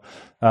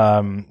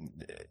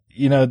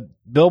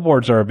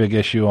 billboards are a big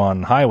issue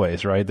on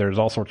highways, right? There's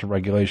all sorts of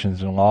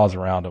regulations and laws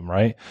around them,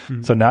 right?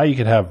 Mm-hmm. So now you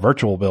could have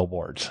virtual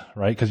billboards,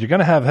 right? Because you're going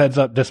to have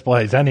heads-up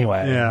displays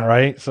anyway,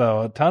 right?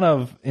 So a ton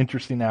of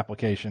interesting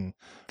application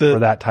for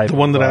that type of the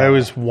one that I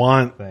always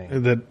want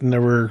thing. That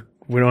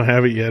we don't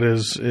have it yet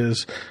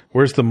is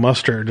where's the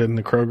mustard in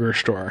the Kroger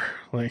store?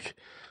 Like,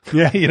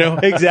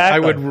 exactly. I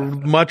would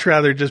much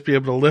rather just be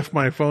able to lift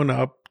my phone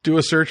up, do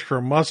a search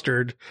for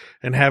mustard,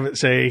 and have it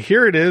say,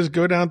 here it is,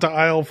 go down to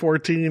aisle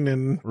 14,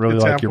 and really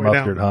it's like your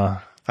mustard, down.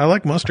 huh? I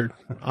like mustard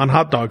on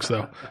hot dogs,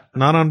 though,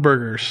 not on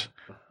burgers.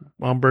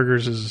 On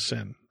burgers is a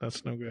sin.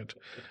 That's no good.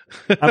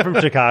 I'm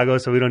from Chicago,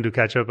 so we don't do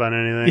ketchup on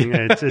anything.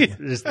 It's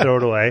just throw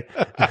it away.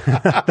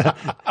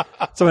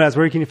 Someone asked,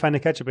 where can you find the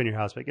ketchup in your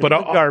house? But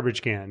a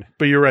garbage can.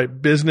 But you're right.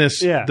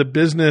 The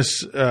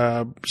business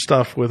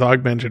stuff with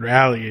augmented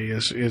reality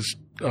is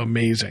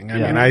amazing. I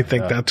mean, I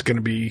think that's going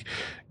to be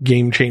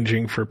game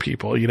changing for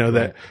people.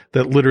 That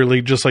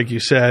literally, just like you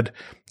said,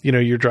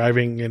 you're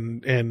driving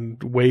and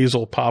Waze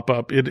will pop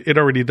up. It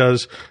already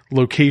does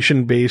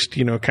location based,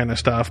 kind of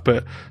stuff,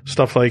 but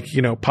stuff like,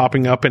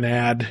 popping up an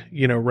ad,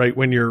 right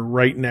when you're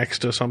right next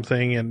to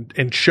something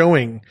and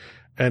showing,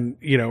 and,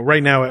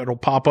 right now it'll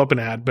pop up an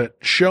ad, but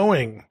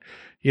showing,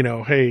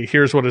 hey,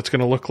 here's what it's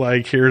going to look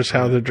like. Here's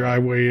how the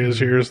driveway is.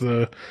 Here's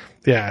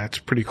it's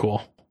pretty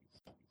cool.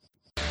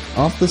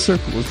 Off the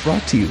Circle is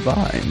brought to you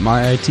by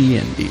MyIT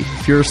Indy.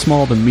 If you're a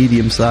small to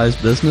medium-sized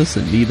business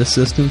and need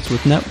assistance with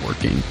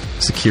networking,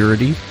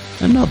 security,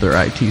 and other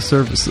IT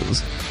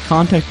services,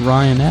 contact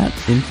Ryan at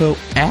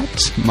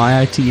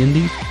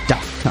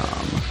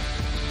info@myitindy.com.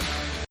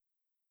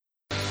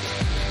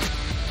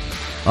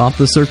 Off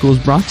the Circle is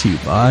brought to you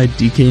by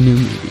DK New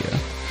Media.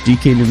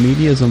 DK New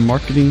Media is a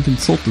marketing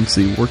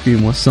consultancy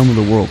working with some of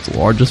the world's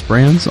largest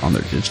brands on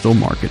their digital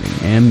marketing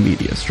and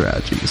media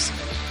strategies.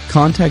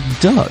 Contact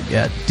Doug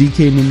at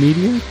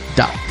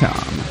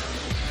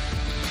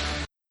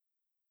dknewmedia.com.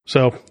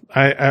 So,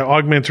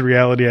 augmented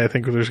reality, I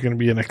think there's going to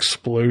be an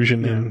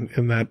explosion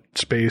in that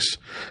space.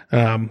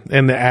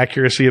 And the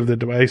accuracy of the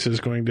device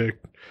is going to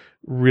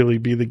really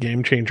be the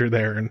game changer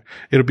there. And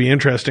it'll be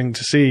interesting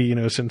to see,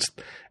 since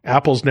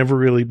Apple's never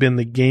really been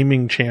the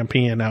gaming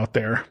champion out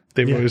there.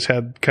 They've always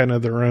had kind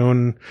of their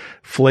own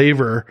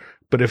flavor.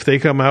 But if they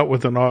come out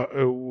with if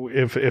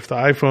the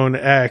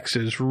iPhone X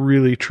is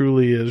really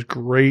truly as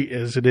great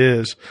as it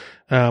is,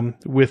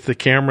 with the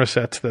camera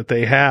sets that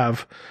they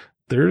have,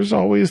 there's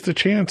always the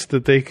chance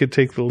that they could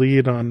take the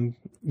lead on,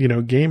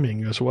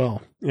 gaming as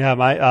well.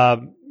 Yeah.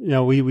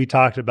 We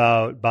talked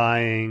about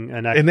buying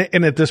an X.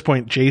 And at this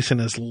point, Jason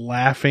is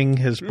laughing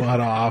his butt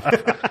off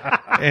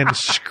and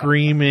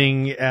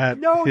screaming at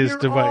his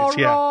device.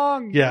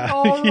 Wrong.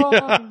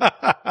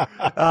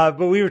 But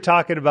we were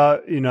talking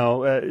about,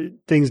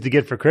 things to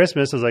get for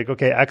Christmas. I was like,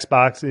 okay,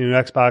 Xbox,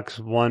 Xbox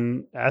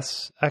One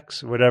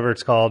SX, whatever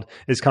it's called,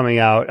 is coming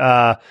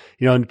out.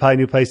 And probably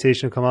new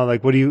PlayStation will come out.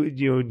 Like, what do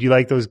you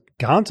like those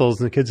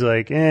consoles? And the kids are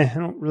like, I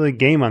don't really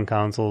game on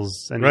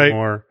consoles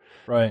anymore.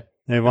 Right.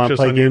 They want to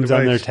play games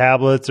on their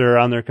tablets or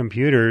on their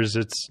computers.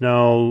 They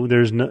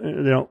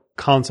don't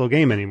console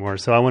game anymore.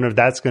 So I wonder if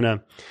that's going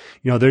to,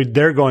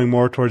 they're going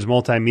more towards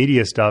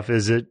multimedia stuff.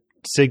 Is it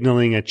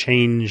signaling a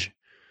change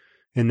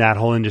in that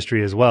whole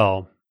industry as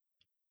well?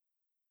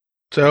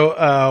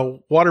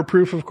 So,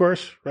 waterproof, of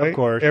course, right? Of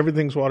course.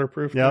 Everything's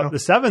waterproof. Yeah. The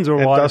 7s were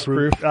and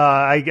waterproof.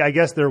 Dustproof. I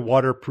guess they're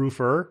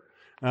waterproofer.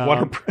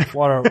 Waterproof.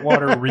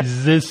 Water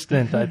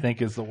resistant, I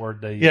think, is the word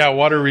they use. Yeah,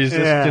 water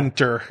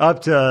resistanter. Yeah.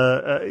 Up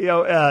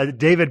to,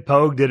 David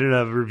Pogue did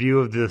a review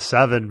of the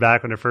 7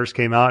 back when it first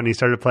came out, and he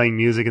started playing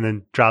music and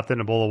then dropped it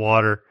in a bowl of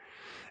water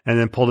and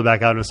then pulled it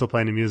back out and was still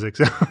playing the music.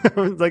 So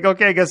it's like,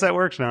 okay, I guess that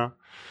works now.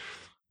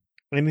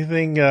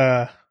 Anything,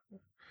 I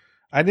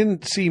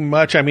didn't see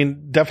much. I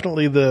mean,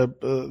 definitely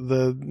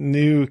the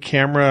new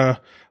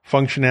camera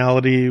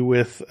functionality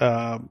with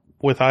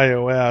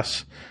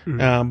iOS.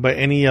 Mm-hmm. But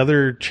any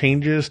other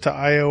changes to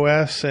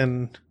iOS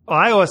and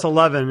iOS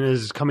 11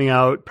 is coming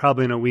out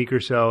probably in a week or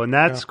so, and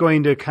that's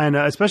going to kind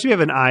of, especially if you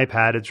have an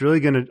iPad, it's really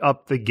going to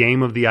up the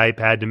game of the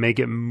iPad to make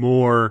it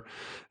more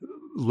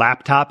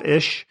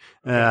laptop-ish.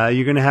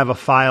 You're going to have a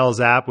Files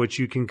app, which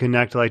you can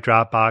connect to like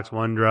Dropbox,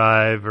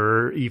 OneDrive,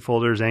 or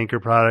eFolders, Anchor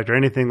product, or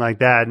anything like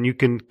that. And you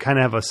can kind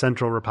of have a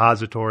central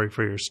repository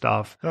for your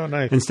stuff. Oh,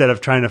 nice. Instead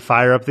of trying to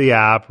fire up the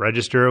app,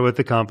 register it with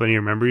the company,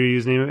 remember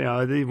your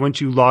username.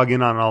 Once you log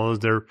in on all those,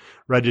 they're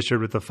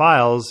registered with the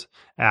Files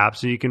app,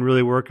 so you can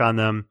really work on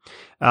them.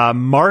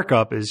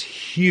 Markup is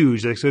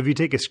huge. Like, so if you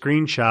take a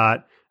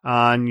screenshot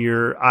on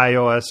your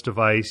iOS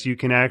device, you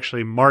can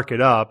actually mark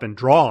it up and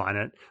draw on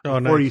it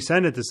before you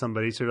send it to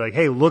somebody. So you're like,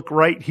 hey, look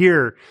right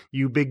here,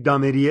 you big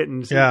dumb idiot,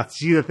 and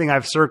see the thing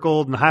I've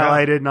circled and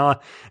highlighted and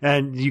all,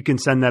 and you can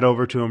send that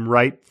over to them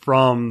right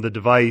from the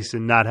device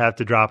and not have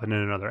to drop it in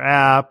another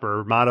app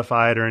or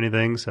modify it or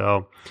anything.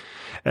 So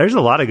there's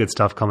a lot of good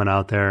stuff coming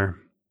out there.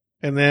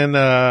 And then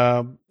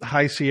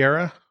High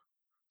Sierra.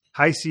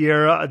 High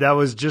Sierra, that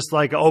was just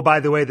like, oh, by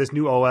the way, this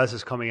new OS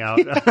is coming out.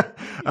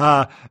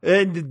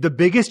 And the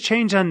biggest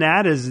change on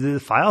that is the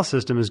file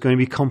system is going to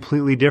be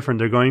completely different.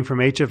 They're going from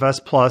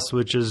HFS Plus,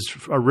 which is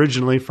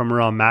originally from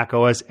around Mac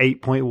OS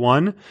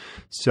 8.1,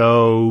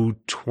 so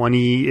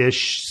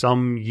 20-ish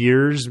some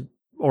years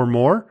or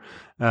more.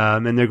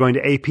 And they're going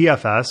to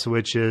APFS,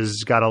 which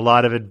has got a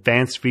lot of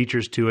advanced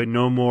features to it.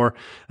 No more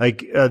like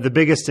the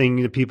biggest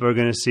thing that people are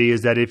going to see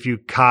is that if you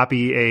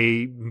copy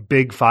a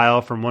big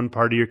file from one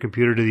part of your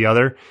computer to the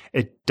other,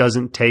 it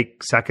doesn't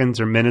take seconds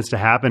or minutes to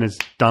happen. It's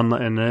done,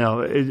 and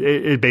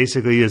it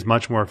basically is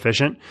much more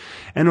efficient,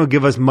 and will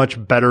give us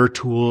much better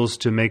tools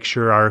to make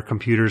sure our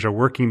computers are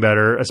working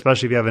better,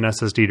 especially if you have an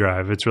SSD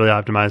drive. It's really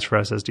optimized for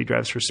SSD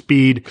drives for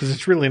speed, because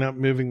it's really not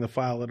moving the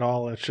file at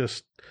all. It's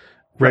just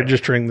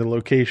registering the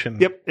location.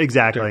 Yep,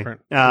 exactly. Which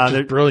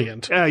is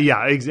brilliant.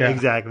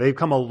 Exactly. They've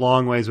come a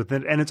long ways with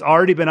it, and it's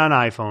already been on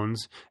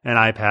iPhones and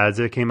iPads.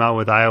 It came out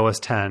with iOS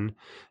 10,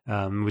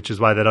 which is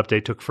why that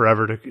update took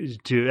forever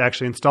to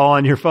actually install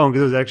on your phone,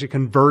 because it was actually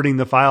converting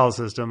the file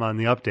system on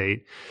the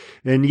update.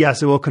 And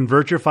yes, it will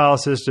convert your file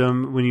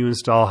system when you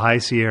install High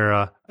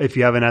Sierra if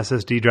you have an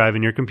SSD drive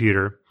in your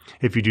computer.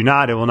 If you do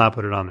not, it will not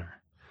put it on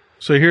there.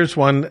 So here's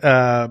one.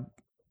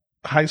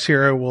 High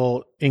Sierra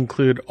will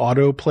include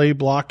autoplay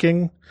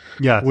blocking,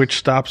 which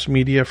stops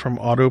media from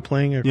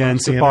autoplaying. Yeah,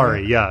 and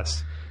Safari,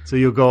 yes. So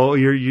you'll go,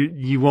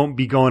 you won't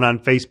be going on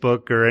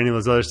Facebook or any of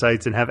those other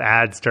sites and have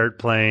ads start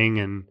playing.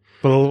 And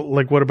well,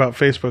 like what about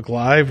Facebook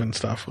Live and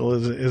stuff? Well,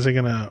 is it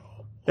going to?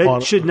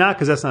 It should not,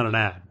 because that's not an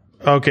ad.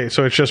 Okay,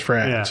 so it's just for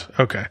ads.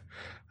 Yeah. Okay.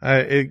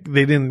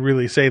 They didn't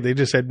really say. They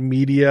just said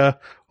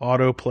media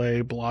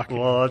autoplay blocking.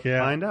 Well, let's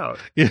find out.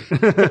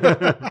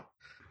 Yeah.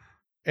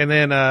 And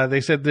then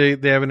they said they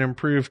have an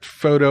improved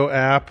photo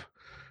app,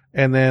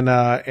 and then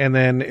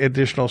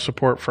additional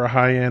support for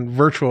high-end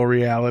virtual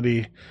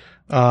reality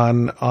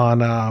on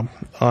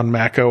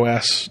Mac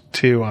OS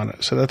 2 on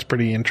it. So that's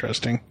pretty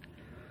interesting.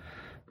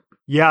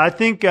 Yeah, I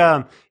think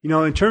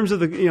in terms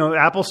of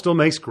Apple still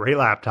makes great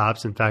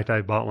laptops. In fact,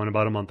 I bought one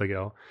about a month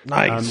ago.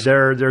 Nice.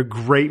 They're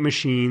great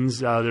machines.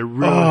 They're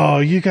really. Oh,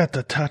 you got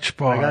the touch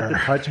bar. I got the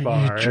touch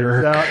bar. You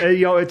jerk.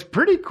 It's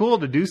pretty cool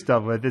to do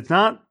stuff with. It's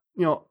not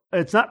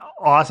It's not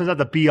awesome. It's not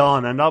the be all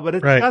and end all, but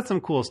it's got some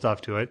cool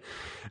stuff to it.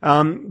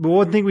 But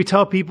one thing we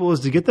tell people is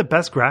to get the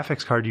best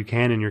graphics card you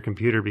can in your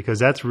computer, because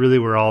that's really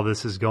where all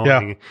this is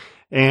going. Yeah.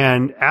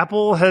 And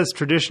Apple has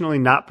traditionally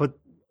not put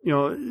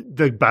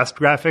the best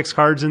graphics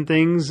cards and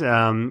things.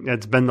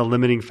 It's been the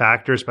limiting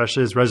factor,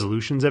 especially as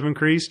resolutions have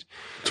increased.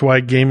 That's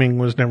why gaming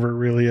was never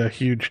really a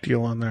huge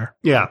deal on there.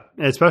 Yeah,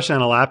 especially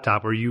on a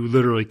laptop where you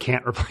literally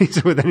can't replace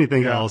it with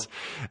anything else.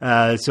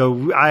 So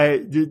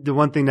the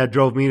one thing that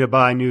drove me to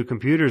buy new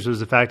computers was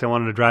the fact I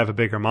wanted to drive a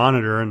bigger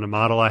monitor, and the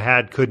model I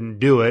had couldn't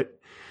do it.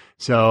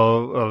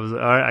 So I was, all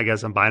right, I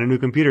guess I'm buying a new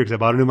computer because I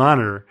bought a new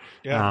monitor.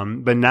 Yeah.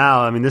 But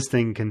now, this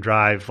thing can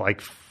drive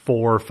like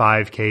 4 or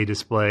 5K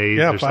displays.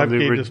 Yeah,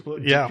 5K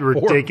display. Yeah,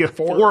 ridiculous.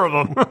 Four of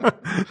them.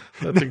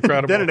 That's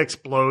incredible. Then it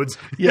explodes.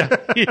 Yeah.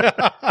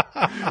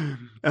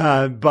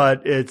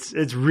 But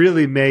it's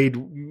really made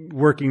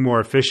working more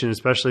efficient,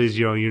 especially as,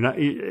 you're not,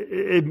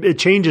 it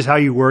changes how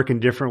you work in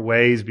different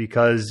ways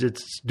because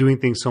it's doing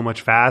things so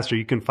much faster.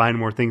 You can find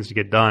more things to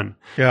get done.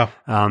 Yeah.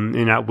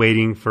 You're not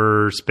waiting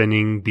for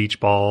spinning beach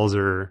balls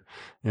or,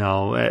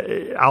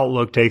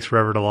 Outlook takes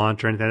forever to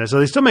launch or anything like that. So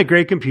they still make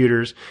great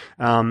computers.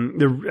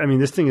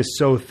 This thing is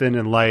so thin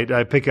and light.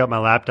 I pick up my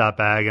laptop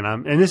bag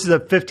and this is a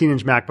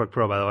 15-inch MacBook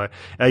Pro, by the way.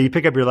 You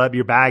pick up your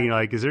bag and you're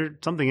like, is there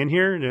something in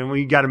here? And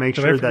you got to make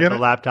sure that the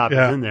laptop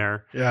is in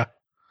there. Yeah.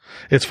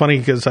 It's funny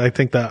because I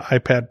think the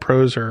iPad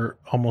Pros are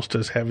almost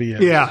as heavy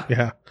as.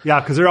 Yeah.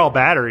 Because they're all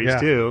batteries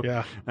too.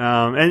 Yeah.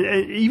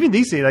 And even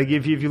these things, like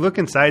if you look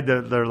inside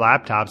their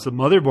laptops, the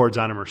motherboards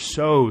on them are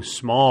so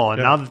small.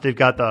 And now that they've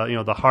got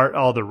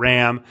all the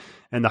RAM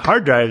and the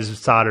hard drives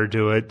soldered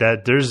to it,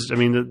 that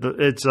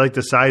it's like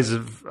the size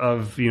of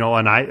the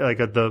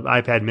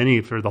iPad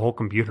Mini for the whole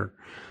computer.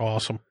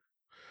 Awesome.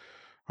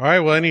 All right.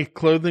 Well, any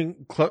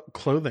clothing?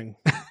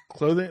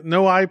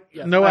 No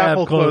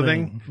Apple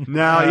clothing.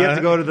 No, you have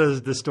to go to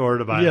the store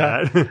to buy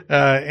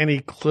that. Any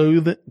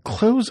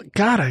clothes?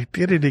 God, I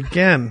did it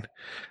again.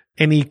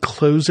 Any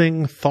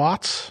closing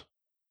thoughts?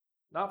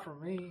 Not for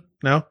me.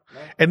 No.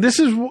 And this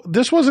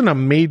wasn't a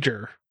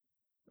major,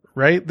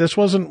 right? This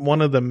wasn't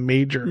one of the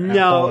major.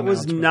 No, it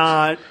was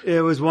not.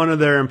 It was one of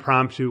their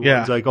impromptu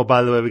ones. Like, oh,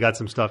 by the way, we got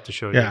some stuff to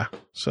show you. Yeah.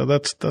 So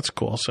that's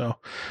cool. So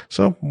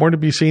more to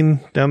be seen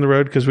down the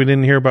road because we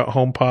didn't hear about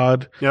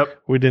HomePod.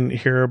 Yep. We didn't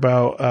hear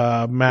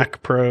about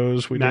Mac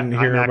Pros. We didn't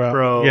hear Mac about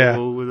Pro. Yeah.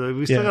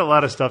 We still got a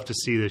lot of stuff to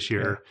see this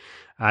year.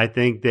 Yeah. I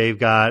think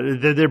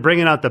they're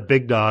bringing out the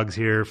big dogs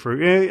here for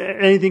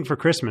anything for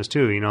Christmas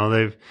too.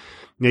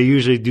 They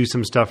usually do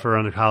some stuff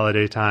around the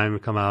holiday time to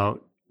come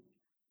out.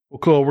 Well,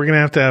 cool. We're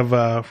gonna have to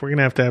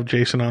have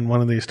Jason on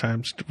one of these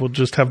times. We'll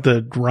just have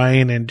the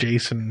Ryan and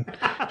Jason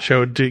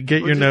show. Get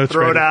your notes.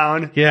 Throw ready.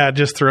 down. Yeah,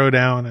 just throw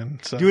down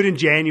and do it in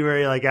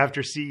January, like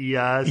after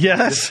CES.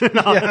 Yes.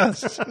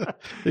 Yes.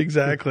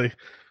 Exactly.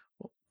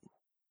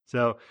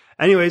 So,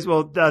 anyways,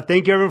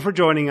 thank you everyone for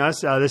joining us.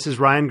 This is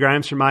Ryan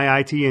Grimes from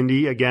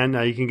MyITIndy. Again,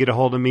 you can get a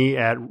hold of me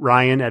at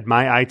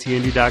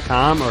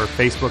ryan@myitindy.com or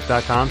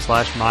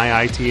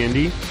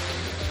facebook.com/myitindy.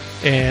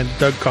 And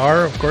Doug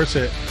Carr, of course,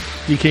 at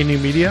DK New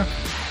Media.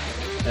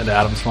 And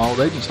Adam Small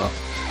with Agentsoft.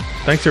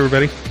 Thanks,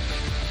 everybody.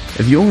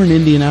 If you're an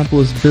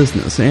Indianapolis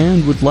business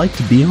and would like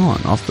to be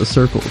on Off the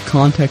Circle,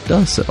 contact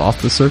us at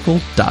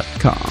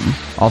offthecircle.com.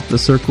 Off the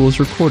Circle is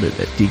recorded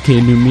at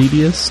DK New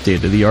Media's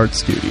state-of-the-art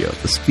studio,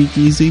 the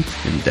Speakeasy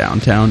in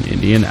downtown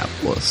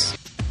Indianapolis.